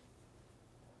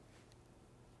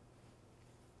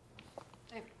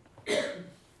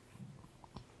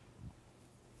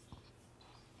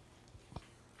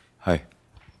 Hi.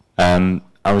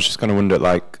 I was just going to wonder,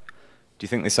 like, do you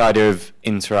think this idea of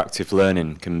interactive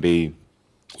learning can be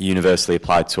universally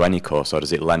applied to any course, or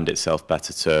does it lend itself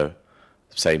better to,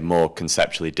 say, more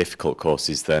conceptually difficult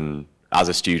courses than as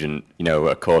a student, you know,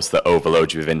 a course that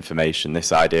overloads you with information,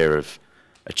 this idea of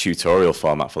a tutorial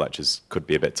format for lectures could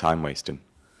be a bit time wasting.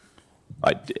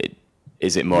 Like,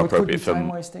 is it more appropriate for... time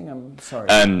wasting? I'm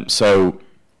sorry. So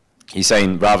you're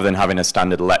saying rather than having a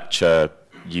standard lecture,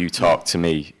 you talk to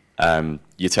me,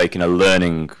 you're taking a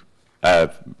learning,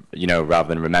 you know, rather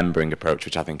than remembering approach,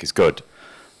 which I think is good.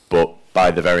 But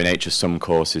by the very nature, some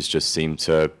courses just seem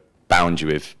to bound you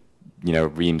with, you know,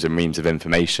 reams and reams of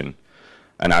information.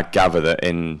 And I gather that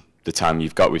in the time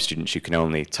you've got with students, you can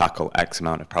only tackle X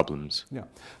amount of problems. Yeah.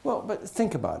 Well, but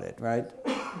think about it, right?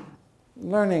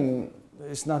 Learning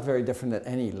is not very different at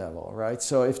any level, right?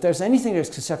 So if there's anything that's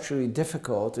conceptually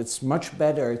difficult, it's much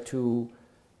better to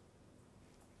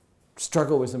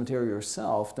struggle with the material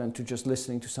yourself than to just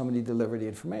listening to somebody deliver the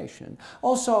information.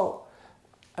 Also,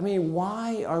 I mean,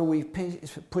 why are we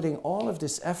putting all of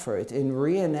this effort in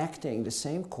reenacting the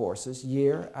same courses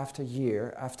year after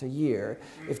year after year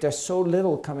if there's so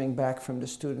little coming back from the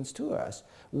students to us?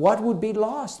 What would be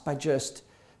lost by just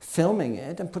filming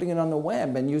it and putting it on the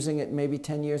web and using it maybe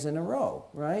 10 years in a row,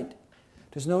 right?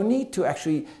 There's no need to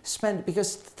actually spend,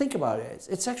 because think about it,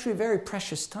 it's actually very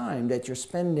precious time that you're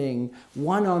spending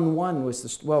one-on-one with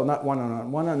the, well, not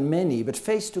one-on-one, one-on-many, but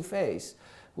face-to-face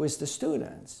with the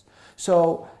students.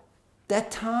 So that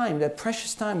time, that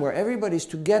precious time where everybody's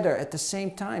together at the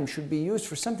same time should be used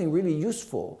for something really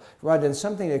useful rather than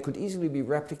something that could easily be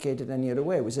replicated any other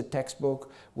way, with a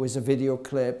textbook, with a video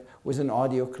clip, with an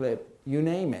audio clip, you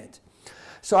name it.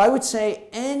 So I would say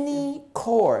any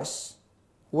course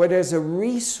where there's a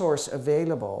resource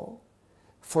available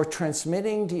for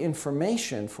transmitting the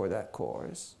information for that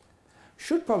course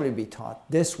should probably be taught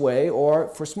this way, or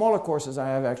for smaller courses I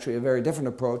have actually a very different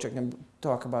approach. I can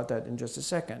talk about that in just a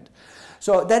second.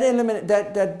 So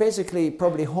that basically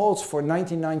probably holds for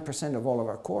 99% of all of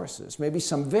our courses. Maybe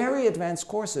some very advanced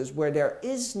courses where there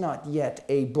is not yet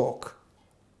a book,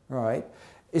 right,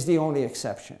 is the only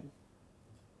exception.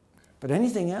 But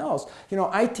anything else, you know,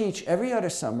 I teach every other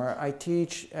summer, I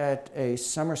teach at a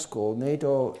summer school,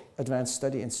 NATO Advanced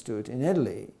Study Institute in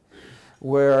Italy,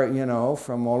 where, you know,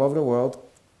 from all over the world,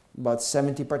 about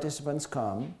 70 participants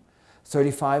come.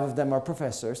 35 of them are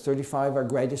professors, 35 are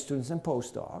graduate students and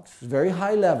postdocs. It's very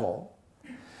high level.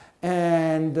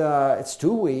 And it's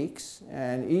 2 weeks,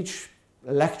 and each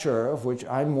lecturer, of which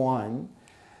I'm one,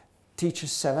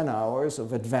 teaches 7 hours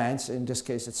of advanced, in this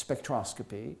case it's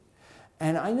spectroscopy.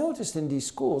 And I noticed in these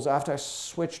schools, after I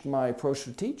switched my approach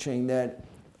to teaching, that,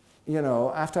 you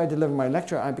know, after I deliver my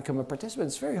lecture, I become a participant.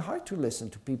 It's very hard to listen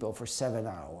to people for 7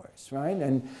 hours, right?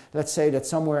 And let's say that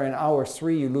somewhere in hour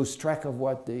 3 you lose track of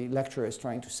what the lecturer is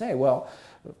trying to say. Well,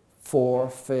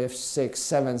 4th, 5th, 6th,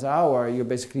 7th hour, you're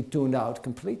basically tuned out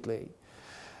completely.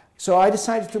 So I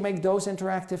decided to make those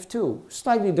interactive too,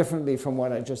 slightly differently from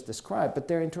what I just described, but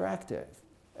they're interactive.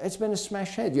 It's been a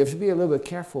smash hit. You have to be a little bit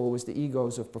careful with the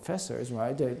egos of professors,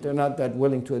 right? They're not that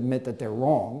willing to admit that they're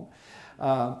wrong.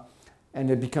 And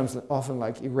it becomes often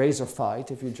like eraser fight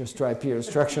if you just try peer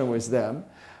instruction with them.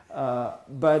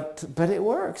 But it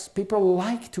works. People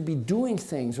like to be doing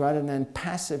things rather than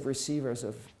passive receivers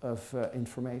of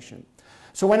information.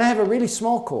 So when I have a really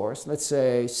small course, let's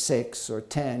say 6 or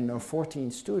 10 or 14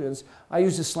 students, I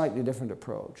use a slightly different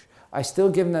approach. I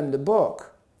still give them the book.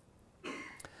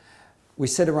 We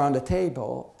sit around a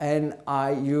table and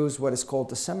I use what is called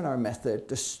the seminar method.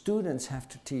 The students have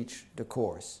to teach the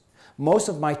course. Most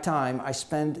of my time I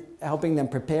spend helping them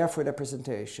prepare for their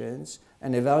presentations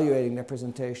and evaluating their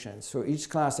presentations. So each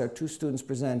class there are 2 students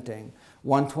presenting,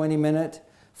 one 20-minute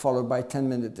followed by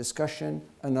 10-minute discussion,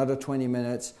 another 20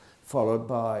 minutes followed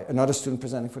by another student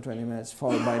presenting for 20 minutes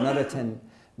followed by another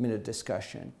 10-minute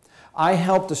discussion. I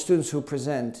help the students who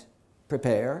present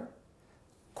prepare.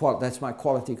 That's my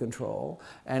quality control.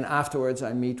 And afterwards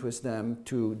I meet with them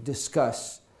to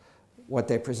discuss what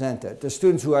they presented. The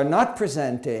students who are not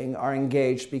presenting are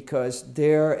engaged because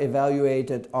they're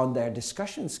evaluated on their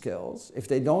discussion skills. If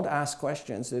they don't ask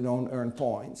questions, they don't earn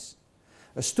points.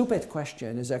 A stupid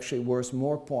question is actually worth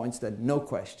more points than no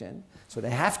question. So they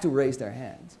have to raise their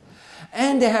hands.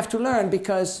 And they have to learn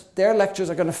because their lectures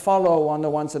are going to follow on the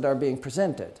ones that are being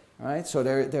presented. Right?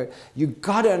 So you've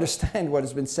got to understand what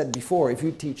has been said before if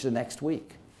you teach the next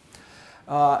week.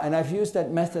 And I've used that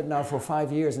method now for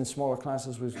 5 years in smaller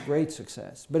classes with great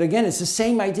success. But again, it's the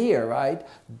same idea, right?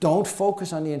 Don't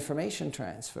focus on the information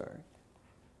transfer.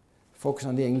 Focus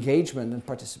on the engagement and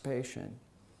participation.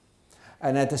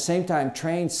 And at the same time,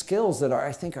 train skills that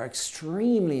I think are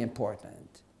extremely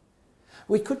important.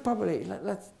 We could probably,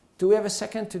 do we have a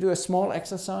second to do a small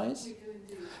exercise? We do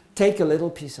indeed. Take a little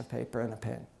piece of paper and a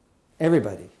pen.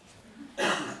 Everybody.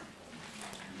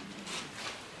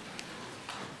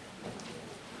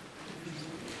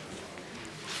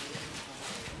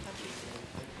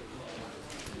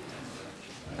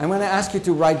 I'm going to ask you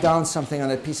to write down something on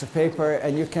a piece of paper,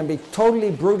 and you can be totally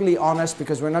brutally honest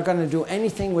because we're not going to do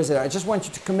anything with it. I just want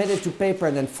you to commit it to paper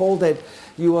and then fold it.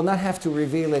 You will not have to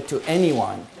reveal it to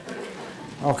anyone.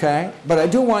 Okay? But I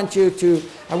do want you to,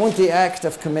 I want the act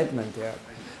of commitment there.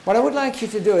 What I would like you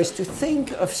to do is to think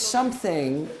of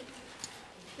something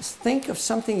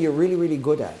you're really, really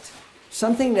good at.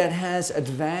 Something that has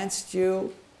advanced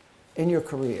you in your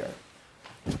career.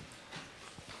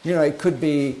 You know, it could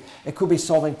be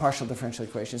solving partial differential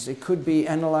equations. It could be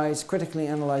critically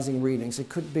analyzing readings. It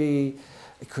could be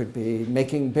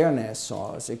making Bernays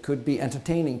saws. It could be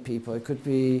entertaining people. It could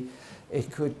be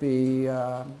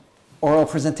oral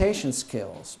presentation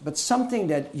skills. But something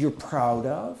that you're proud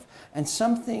of and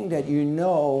something that you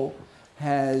know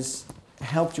has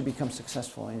helped you become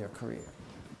successful in your career.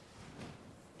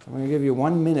 So I'm going to give you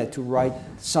 1 minute to write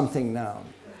something down.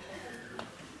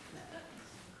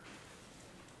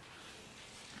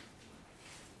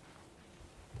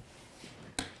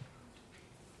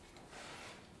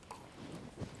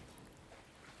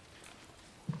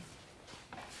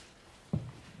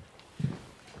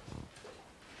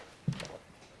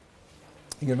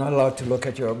 You're not allowed to look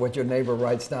at what your neighbor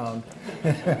writes down.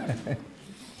 As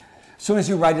soon as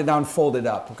you write it down, fold it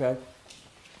up, okay?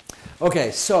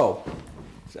 Okay, so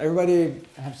everybody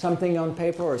have something on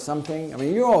paper or something? I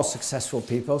mean, you're all successful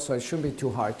people, so it shouldn't be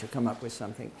too hard to come up with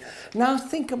something. Now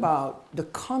think about the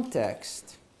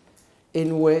context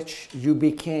in which you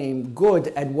became good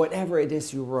at whatever it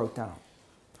is you wrote down.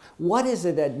 What is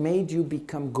it that made you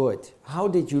become good? How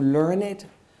did you learn it?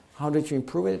 How did you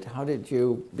improve it? How did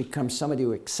you become somebody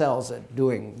who excels at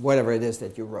doing whatever it is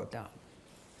that you wrote down?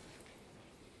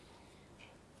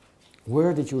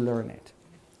 Where did you learn it?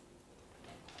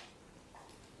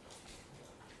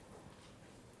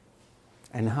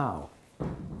 And how?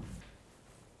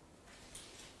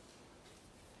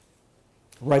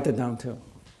 Write it down too.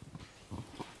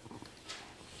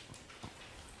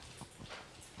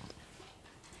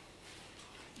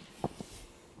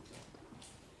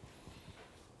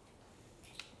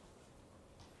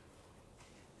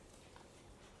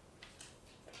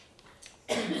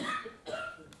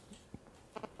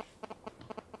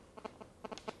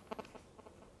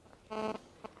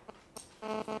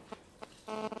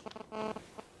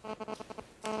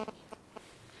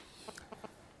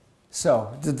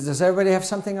 So, does everybody have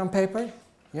something on paper?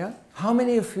 Yeah? How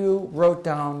many of you wrote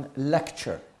down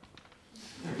lecture?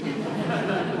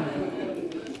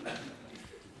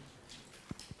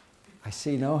 I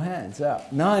see no hands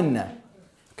up. None.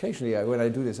 Occasionally, when I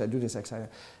do this exercise.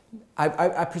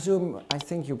 I presume, I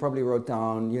think you probably wrote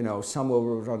down, you know, some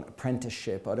wrote on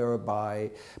apprenticeship, other by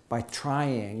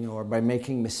trying or by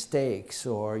making mistakes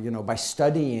or, you know, by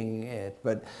studying it.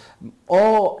 But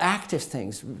all active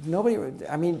things, nobody,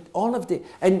 I mean, all of the,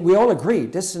 and we all agree,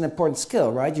 this is an important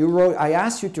skill, right? I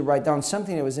asked you to write down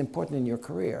something that was important in your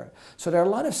career. So there are a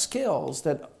lot of skills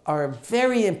that are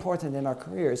very important in our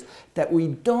careers that we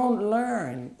don't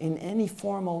learn in any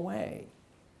formal way.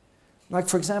 Like,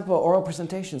 for example, oral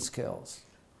presentation skills.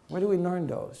 Where do we learn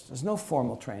those? There's no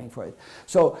formal training for it.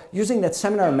 So using that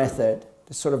seminar method,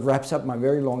 this sort of wraps up my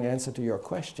very long answer to your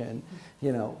question,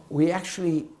 you know, we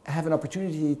actually have an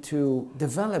opportunity to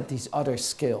develop these other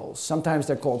skills. Sometimes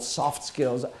they're called soft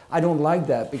skills. I don't like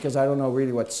that because I don't know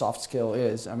really what soft skill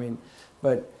is. I mean,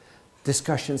 but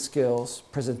discussion skills,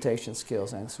 presentation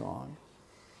skills, and so on.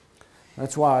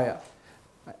 That's why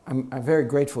I'm very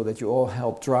grateful that you all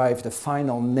helped drive the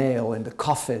final nail in the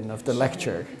coffin of the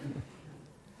lecture.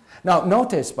 Now,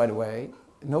 notice, by the way,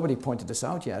 nobody pointed this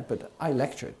out yet, but I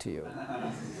lectured to you.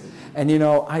 And you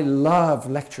know, I love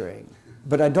lecturing,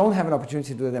 but I don't have an opportunity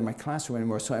to do it in my classroom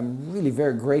anymore, so I'm really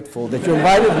very grateful that you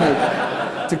invited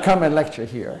me to come and lecture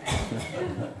here.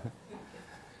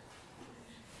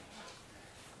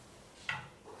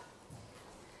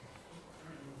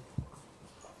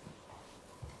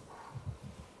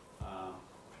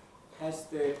 Has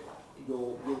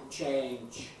your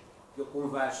change, your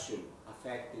conversion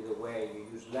affected the way you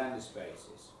use learning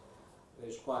spaces?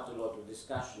 There's quite a lot of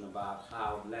discussion about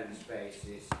how learning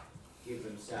spaces give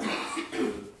themselves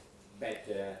to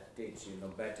better teaching or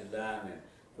better learning.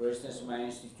 For instance, in my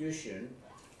institution,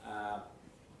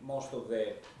 most of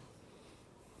the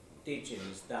teaching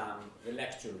is done, the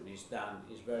lecturing is done,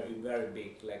 in very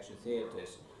big lecture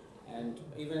theatres. And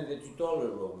even in the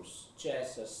tutorial rooms,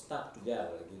 chairs are stuck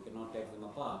together. You cannot take them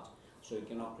apart. So you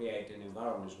cannot create an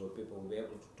environment where people will be able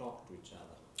to talk to each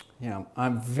other. Yeah, a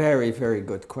very, very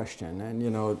good question. And you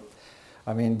know,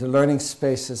 I mean, the learning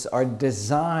spaces are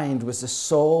designed with the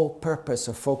sole purpose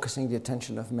of focusing the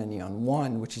attention of many on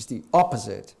one, which is the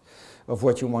opposite of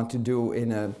what you want to do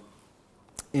in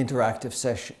interactive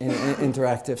session,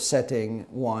 interactive setting,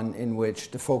 one in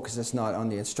which the focus is not on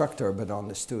the instructor but on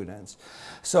the students.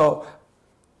 So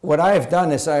what I have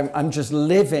done is I'm just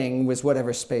living with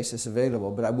whatever space is available,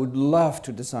 but I would love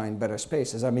to design better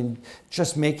spaces. I mean,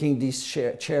 just making these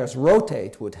chairs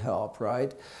rotate would help,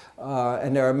 right?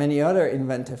 And there are many other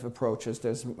inventive approaches.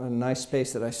 There's a nice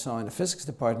space that I saw in the physics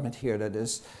department here that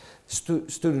is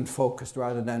student-focused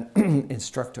rather than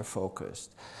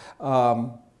instructor-focused.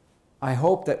 I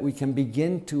hope that we can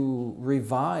begin to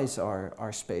revise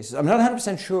our spaces. I'm not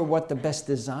 100% sure what the best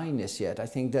design is yet. I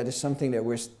think that is something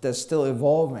that that's still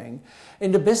evolving.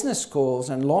 In the business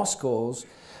schools and law schools,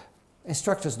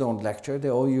 instructors don't lecture. They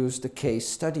all use the case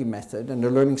study method, and the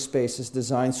learning space is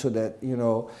designed so that, you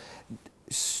know,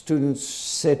 students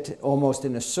sit almost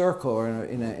in a circle or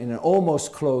in an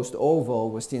almost closed oval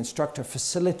with the instructor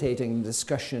facilitating the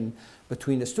discussion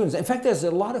between the students. In fact, there's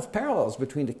a lot of parallels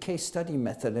between the case study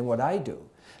method and what I do.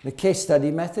 The case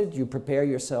study method, you prepare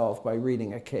yourself by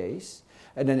reading a case,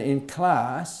 and then in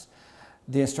class,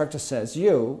 the instructor says,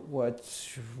 what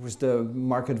was the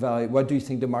market value, what do you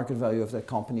think the market value of that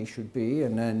company should be,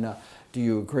 and then do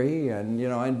you agree, and, you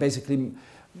know, and basically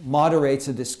moderates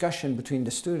a discussion between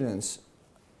the students.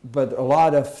 But a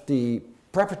lot of the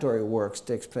preparatory work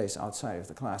takes place outside of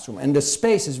the classroom. And the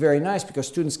space is very nice because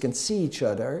students can see each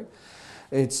other.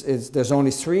 There's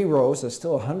only 3 rows. There's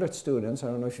still 100 students. I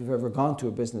don't know if you've ever gone to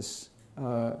a business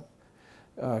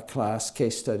class,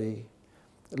 case study,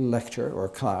 lecture, or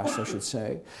class, I should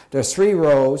say. There's 3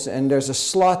 rows, and there's a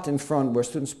slot in front where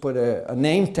students put a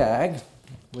name tag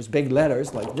with big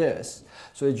letters like this,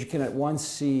 so that you can at once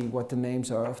see what the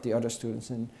names are of the other students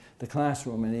in the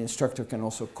classroom, and the instructor can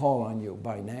also call on you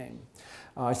by name.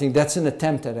 I think that's an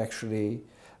attempt at actually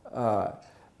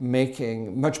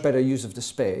making much better use of the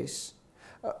space.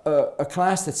 A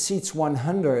class that seats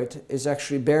 100 is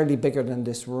actually barely bigger than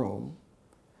this room,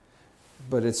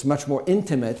 but it's much more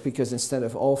intimate because instead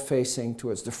of all facing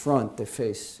towards the front, they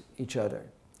face each other.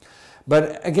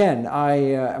 But again,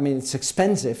 I mean, it's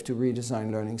expensive to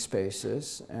redesign learning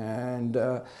spaces, and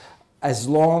as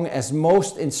long as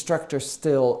most instructors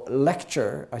still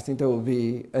lecture, I think there will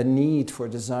be a need for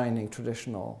designing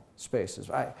traditional spaces.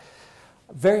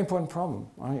 Very important problem.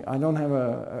 I don't have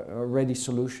a ready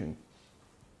solution.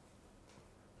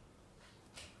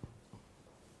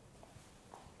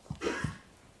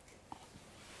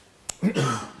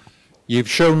 You've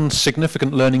shown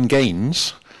significant learning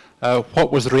gains.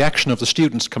 What was the reaction of the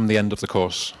students come the end of the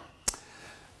course?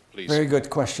 Please. Very good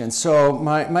question. So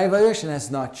my evaluation has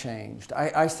not changed.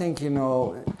 I think, you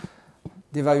know,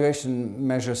 the evaluation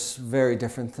measures very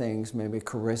different things, maybe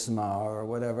charisma or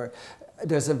whatever.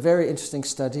 There's a very interesting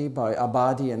study by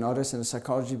Abadi and others in the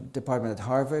psychology department at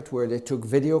Harvard where they took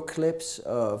video clips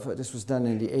of, this was done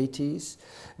in the 80s,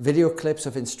 video clips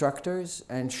of instructors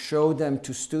and showed them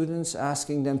to students,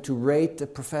 asking them to rate the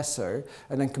professor,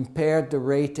 and then compared the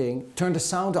rating, turned the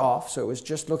sound off, so it was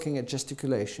just looking at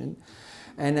gesticulation,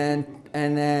 and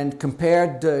then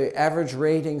compared the average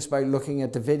ratings by looking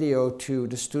at the video to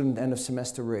the student end of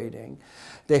semester rating.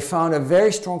 They found a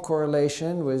very strong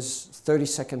correlation with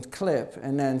 30-second clip,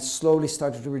 and then slowly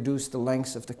started to reduce the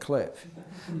length of the clip.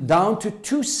 Down to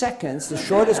 2 seconds, the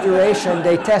shortest duration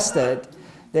they tested,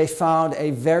 they found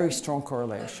a very strong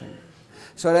correlation.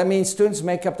 So that means students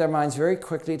make up their minds very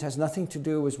quickly. It has nothing to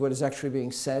do with what is actually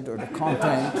being said or the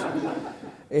content.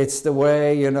 It's the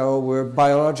way, you know, we're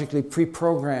biologically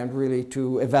pre-programmed really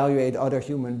to evaluate other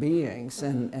human beings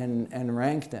and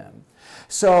rank them.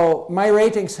 So my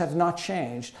ratings have not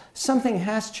changed. Something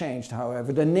has changed,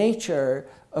 however, the nature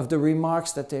of the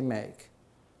remarks that they make.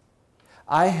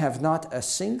 I have not a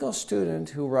single student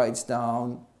who writes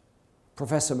down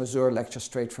Professor Mazur lecture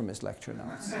straight from his lecture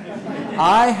notes.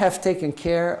 I have taken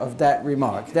care of that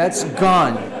remark. That's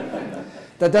gone.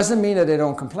 That doesn't mean that they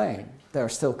don't complain. There are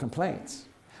still complaints.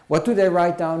 What do they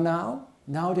write down now?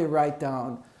 Now they write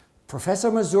down,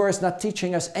 Professor Mazur is not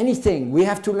teaching us anything. We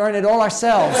have to learn it all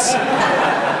ourselves.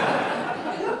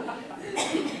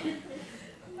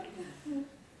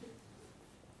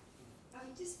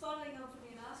 Just following on from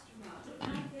your last remark, do you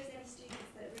find there's any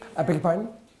students that really... I beg your pardon?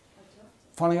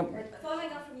 Following up?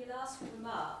 Following on from your last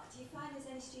remark, do you find there's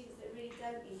any students that really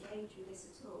don't engage with this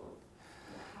at all?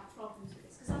 That have problems with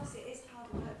this? Because obviously it is hard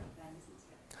work for them, isn't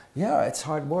it? Yeah, it's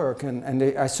hard work, and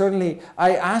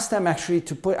I ask them actually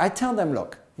to put, I tell them,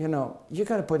 look, you know, you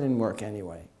got to put in work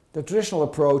anyway. The traditional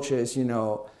approach is, you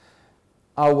know,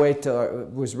 I'll wait till I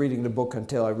was reading the book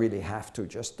until I really have to,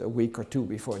 just a week or two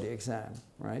before the exam,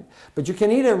 right? But you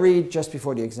can either read just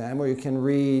before the exam, or you can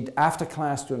read after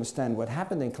class to understand what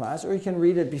happened in class, or you can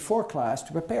read it before class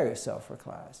to prepare yourself for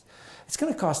class. It's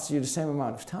going to cost you the same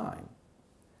amount of time.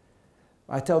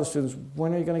 I tell the students,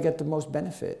 when are you going to get the most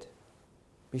benefit?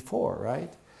 Before,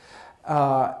 right?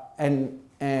 I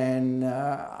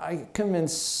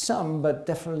convince some, but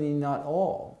definitely not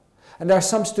all. And there are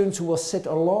some students who will sit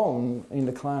alone in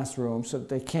the classroom so that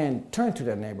they can't turn to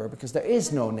their neighbor because there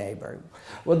is no neighbor.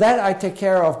 Well, that I take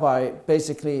care of by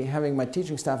basically having my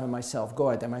teaching staff and myself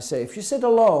go at them. I say, if you sit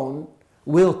alone,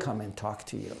 we'll come and talk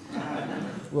to you.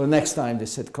 Well, next time they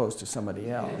sit close to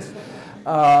somebody else.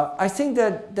 I think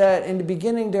that in the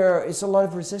beginning there is a lot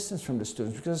of resistance from the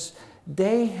students because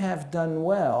they have done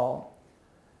well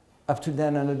up to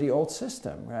then under the old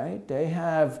system, right? They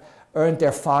have earned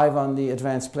their 5 on the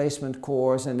advanced placement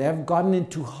course, and they have gotten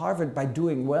into Harvard by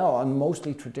doing well on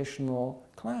mostly traditional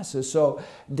classes. So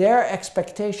their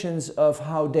expectations of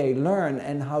how they learn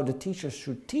and how the teachers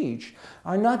should teach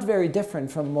are not very different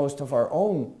from most of our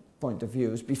own point of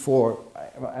views before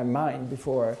I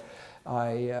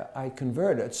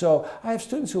converted. So I have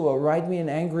students who will write me an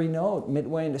angry note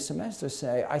midway in the semester,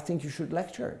 say, I think you should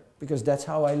lecture because that's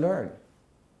how I learn.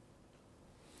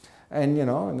 And, you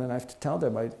know, and then I have to tell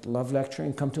them, I love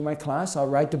lecturing, come to my class, I'll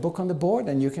write the book on the board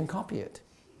and you can copy it.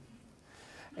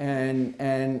 And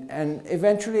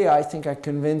eventually I think I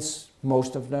convince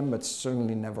most of them, but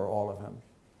certainly never all of them.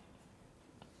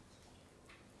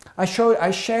 I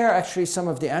share actually some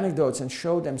of the anecdotes and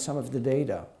show them some of the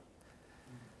data.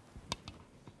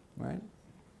 Right?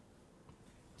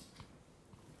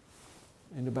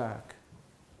 In the back.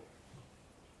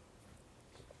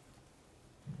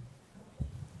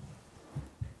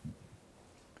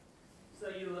 So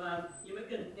you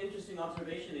make an interesting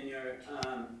observation in your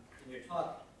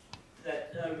talk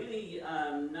that really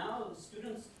now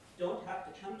students don't have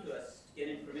to come to us to get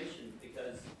information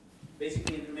because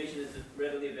basically information is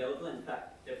readily available. In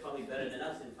fact, they're probably better than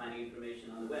us in finding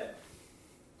information on the web.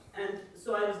 And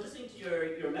so I was listening to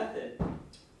your method,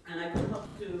 and I couldn't help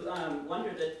to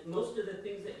wonder that most of the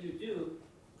things that you do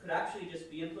could actually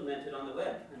just be implemented on the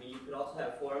web. I mean, you could also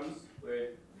have forums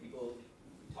where people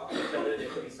talk to each other. There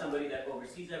could be somebody that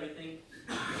oversees everything.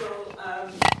 So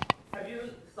have you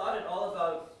thought at all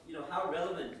about, you know, how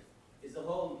relevant is the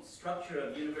whole structure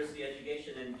of university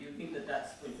education, and do you think that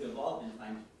that's going to evolve in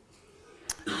time?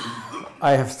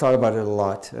 I have thought about it a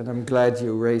lot, and I'm glad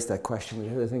you raised that question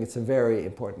because I think it's a very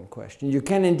important question. You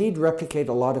can indeed replicate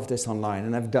a lot of this online,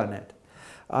 and I've done it.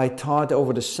 I taught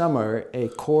over the summer a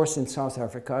course in South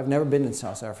Africa. I've never been in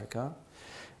South Africa,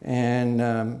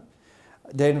 and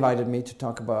they invited me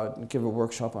to give a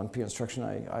workshop on peer instruction.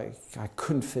 I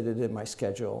couldn't fit it in my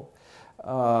schedule.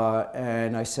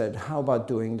 And I said, how about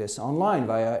doing this online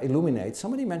via Illuminate?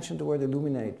 Somebody mentioned the word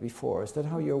Illuminate before. Is that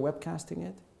how you're webcasting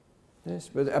it? Yes,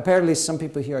 but apparently some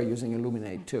people here are using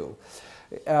Illuminate too.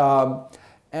 I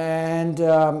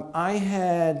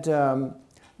had,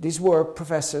 these were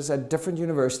professors at different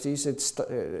universities.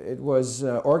 It was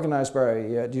organized by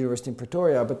the University in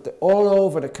Pretoria, but all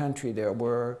over the country there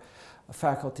were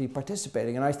faculty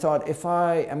participating. And I thought, if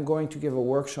I am going to give a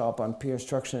workshop on peer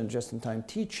instruction and just-in-time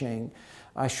teaching,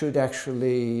 I should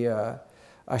actually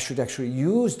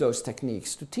use those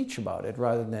techniques to teach about it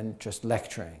rather than just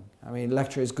lecturing. I mean,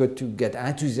 lecture is good to get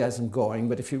enthusiasm going,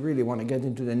 but if you really want to get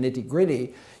into the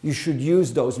nitty-gritty, you should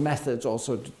use those methods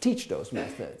also to teach those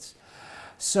methods.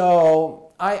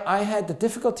 So I had the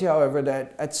difficulty, however,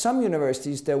 that at some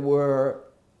universities there were,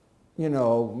 you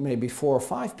know, maybe 4 or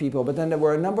 5 people, but then there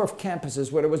were a number of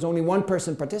campuses where there was only one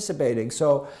person participating.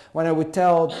 So when I would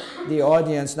tell the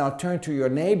audience, now turn to your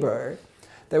neighbor,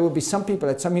 there would be some people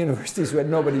at some universities who had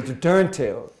nobody to turn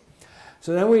to.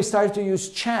 So then we started to use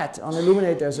chat. On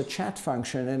Illuminate there's a chat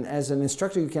function, and as an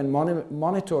instructor you can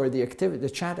monitor the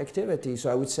chat activity.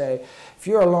 So I would say, if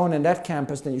you're alone in that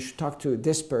campus, then you should talk to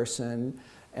this person.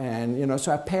 And, you know,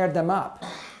 so I paired them up.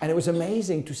 And it was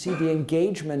amazing to see the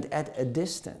engagement at a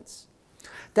distance.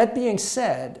 That being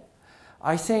said,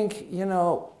 I think, you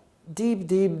know, deep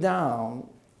down,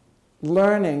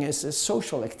 learning is a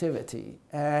social activity.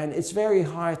 And it's very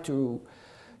hard to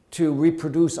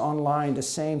reproduce online the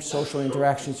same social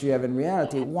interactions you have in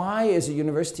reality. Why is a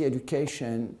university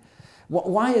education,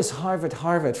 why is Harvard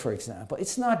Harvard, for example?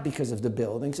 It's not because of the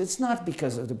buildings, it's not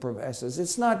because of the professors,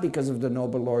 it's not because of the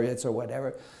Nobel laureates or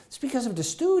whatever, it's because of the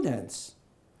students.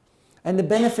 And the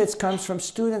benefits comes from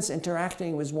students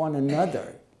interacting with one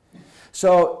another.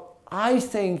 So I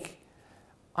think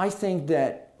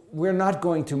that we're not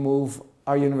going to move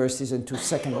our universities into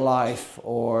Second Life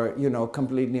or,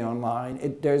 completely online.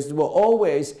 Will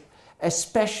always,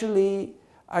 especially,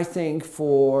 I think,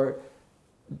 for,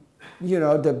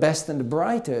 the best and the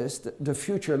brightest, the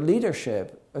future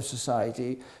leadership of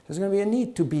society, there's going to be a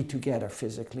need to be together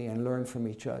physically and learn from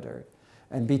each other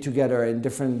and be together in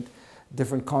different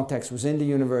contexts within the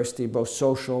university, both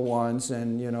social ones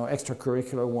and,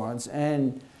 extracurricular ones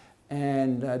and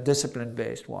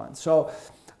discipline-based ones. So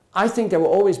I think there will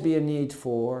always be a need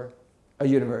for a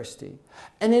university.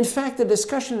 And in fact, the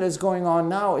discussion that's going on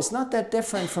now is not that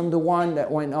different from the one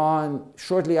that went on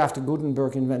shortly after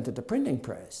Gutenberg invented the printing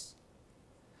press.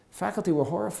 Faculty were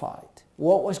horrified.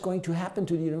 What was going to happen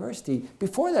to the university?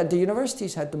 Before that, the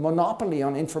universities had the monopoly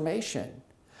on information.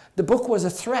 The book was a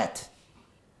threat,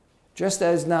 just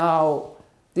as now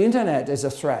the internet is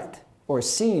a threat or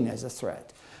seen as a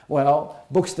threat. Well,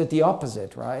 books did the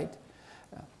opposite, right?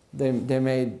 They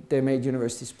made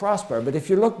universities prosper. But if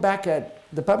you look back at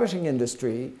the publishing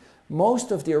industry,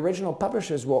 most of the original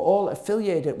publishers were all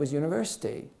affiliated with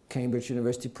university. Cambridge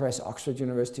University Press, Oxford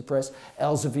University Press,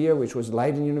 Elsevier, which was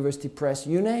Leiden University Press,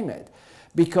 you name it.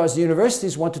 Because the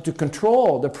universities wanted to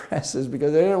control the presses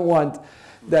because they didn't want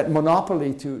that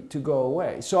monopoly to go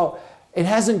away. So it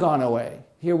hasn't gone away.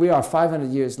 Here we are 500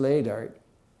 years later,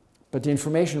 but the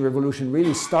information revolution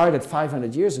really started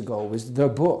 500 years ago with the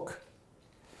book.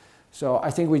 So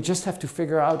I think we just have to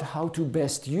figure out how to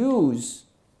best use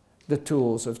the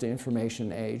tools of the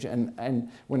information age.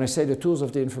 And when I say the tools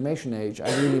of the information age,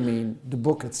 I really mean the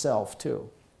book itself too.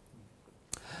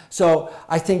 So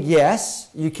I think, yes,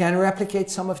 you can replicate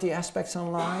some of the aspects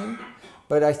online,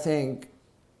 but I think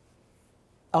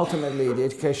ultimately the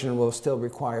education will still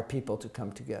require people to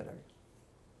come together.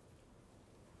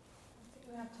 I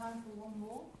think we have time for one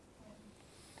more.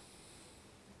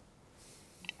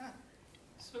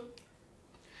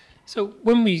 So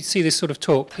when we see this sort of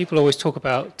talk, people always talk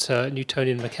about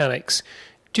Newtonian mechanics.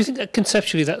 Do you think that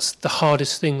conceptually that's the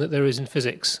hardest thing that there is in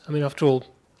physics? I mean, after all,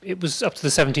 it was up to the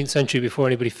 17th century before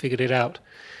anybody figured it out.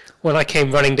 When I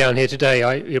came running down here today,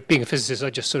 being a physicist, I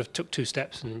just sort of took 2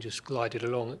 steps and just glided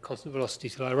along at constant velocity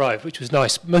till I arrived, which was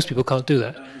nice. Most people can't do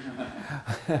that.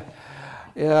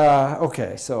 Yeah,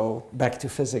 okay, so back to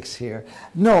physics here.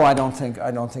 No, I don't think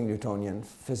Newtonian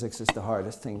physics is the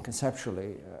hardest thing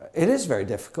conceptually. It is very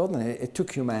difficult, and it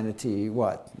took humanity,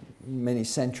 many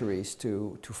centuries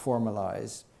to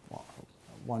formalize. Well,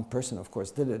 one person, of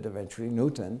course, did it eventually,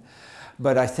 Newton.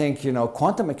 But I think,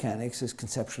 quantum mechanics is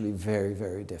conceptually very,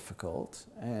 very difficult.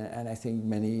 And I think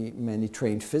many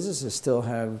trained physicists still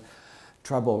have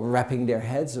trouble wrapping their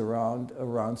heads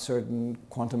around certain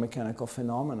quantum mechanical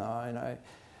phenomena.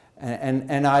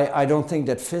 And I don't think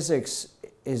that physics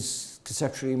is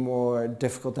conceptually more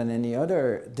difficult than any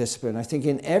other discipline. I think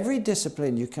in every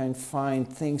discipline you can find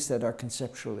things that are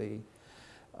conceptually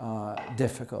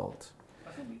difficult.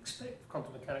 I think we expect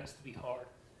quantum mechanics to be hard.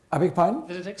 I beg your pardon?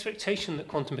 There's an expectation that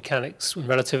quantum mechanics and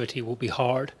relativity will be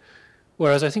hard.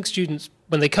 Whereas I think students,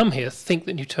 when they come here, think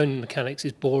that Newtonian mechanics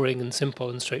is boring and simple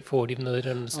and straightforward, even though they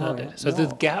don't understand it. So the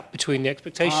gap between the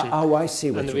expectation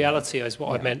and the reality is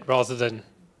what I meant, rather than,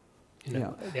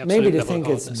 the absolute maybe they level think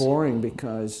of it's hardness. boring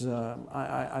because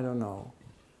I don't know.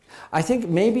 I think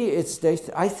maybe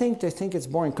I think they think it's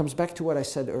boring. It comes back to what I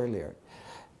said earlier.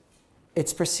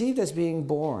 It's perceived as being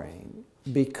boring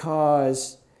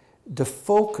because the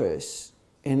focus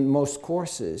in most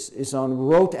courses is on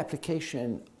rote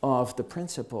application of the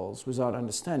principles without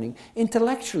understanding.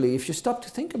 Intellectually, if you stop to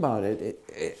think about it,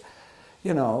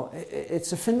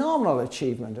 it's a phenomenal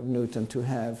achievement of Newton to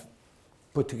have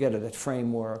put together that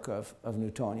framework of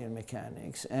Newtonian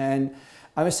mechanics. And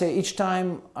I must say, each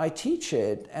time I teach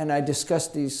it and I discuss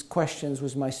these questions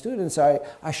with my students, I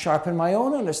sharpen my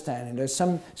own understanding. There's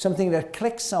something that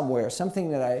clicks somewhere,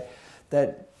 something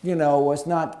that was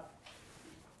not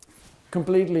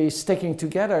completely sticking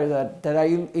together that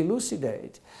I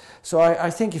elucidate. So I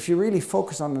think if you really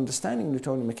focus on understanding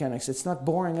Newtonian mechanics, it's not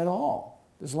boring at all.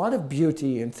 There's a lot of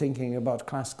beauty in thinking about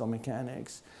classical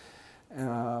mechanics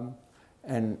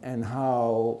and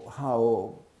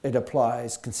how it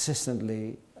applies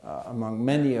consistently among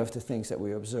many of the things that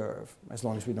we observe, as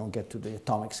long as we don't get to the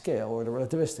atomic scale or the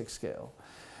relativistic scale.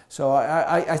 So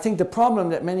I think the problem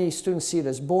that many students see it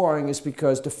as boring is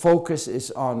because the focus is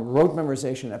on rote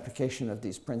memorization and application of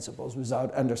these principles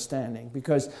without understanding,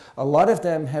 because a lot of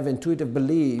them have intuitive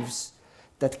beliefs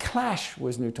that clash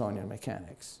with Newtonian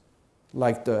mechanics,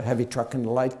 like the heavy truck and the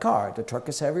light car. The truck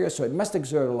is heavier, so it must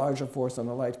exert a larger force on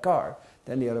the light car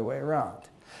than the other way around.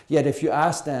 Yet if you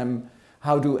ask them,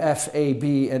 how do FAB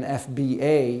and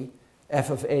FBA f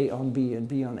of a on b and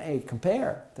b on a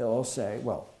compare, they'll all say,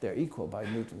 well, they're equal by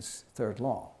Newton's third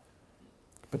law.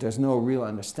 But there's no real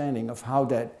understanding of how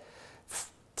that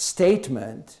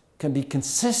statement can be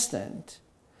consistent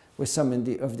with some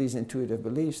of these intuitive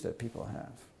beliefs that people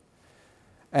have.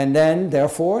 And then,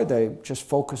 therefore, they just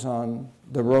focus on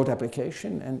the rote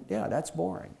application, and yeah, that's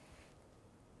boring.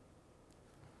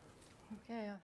 Okay.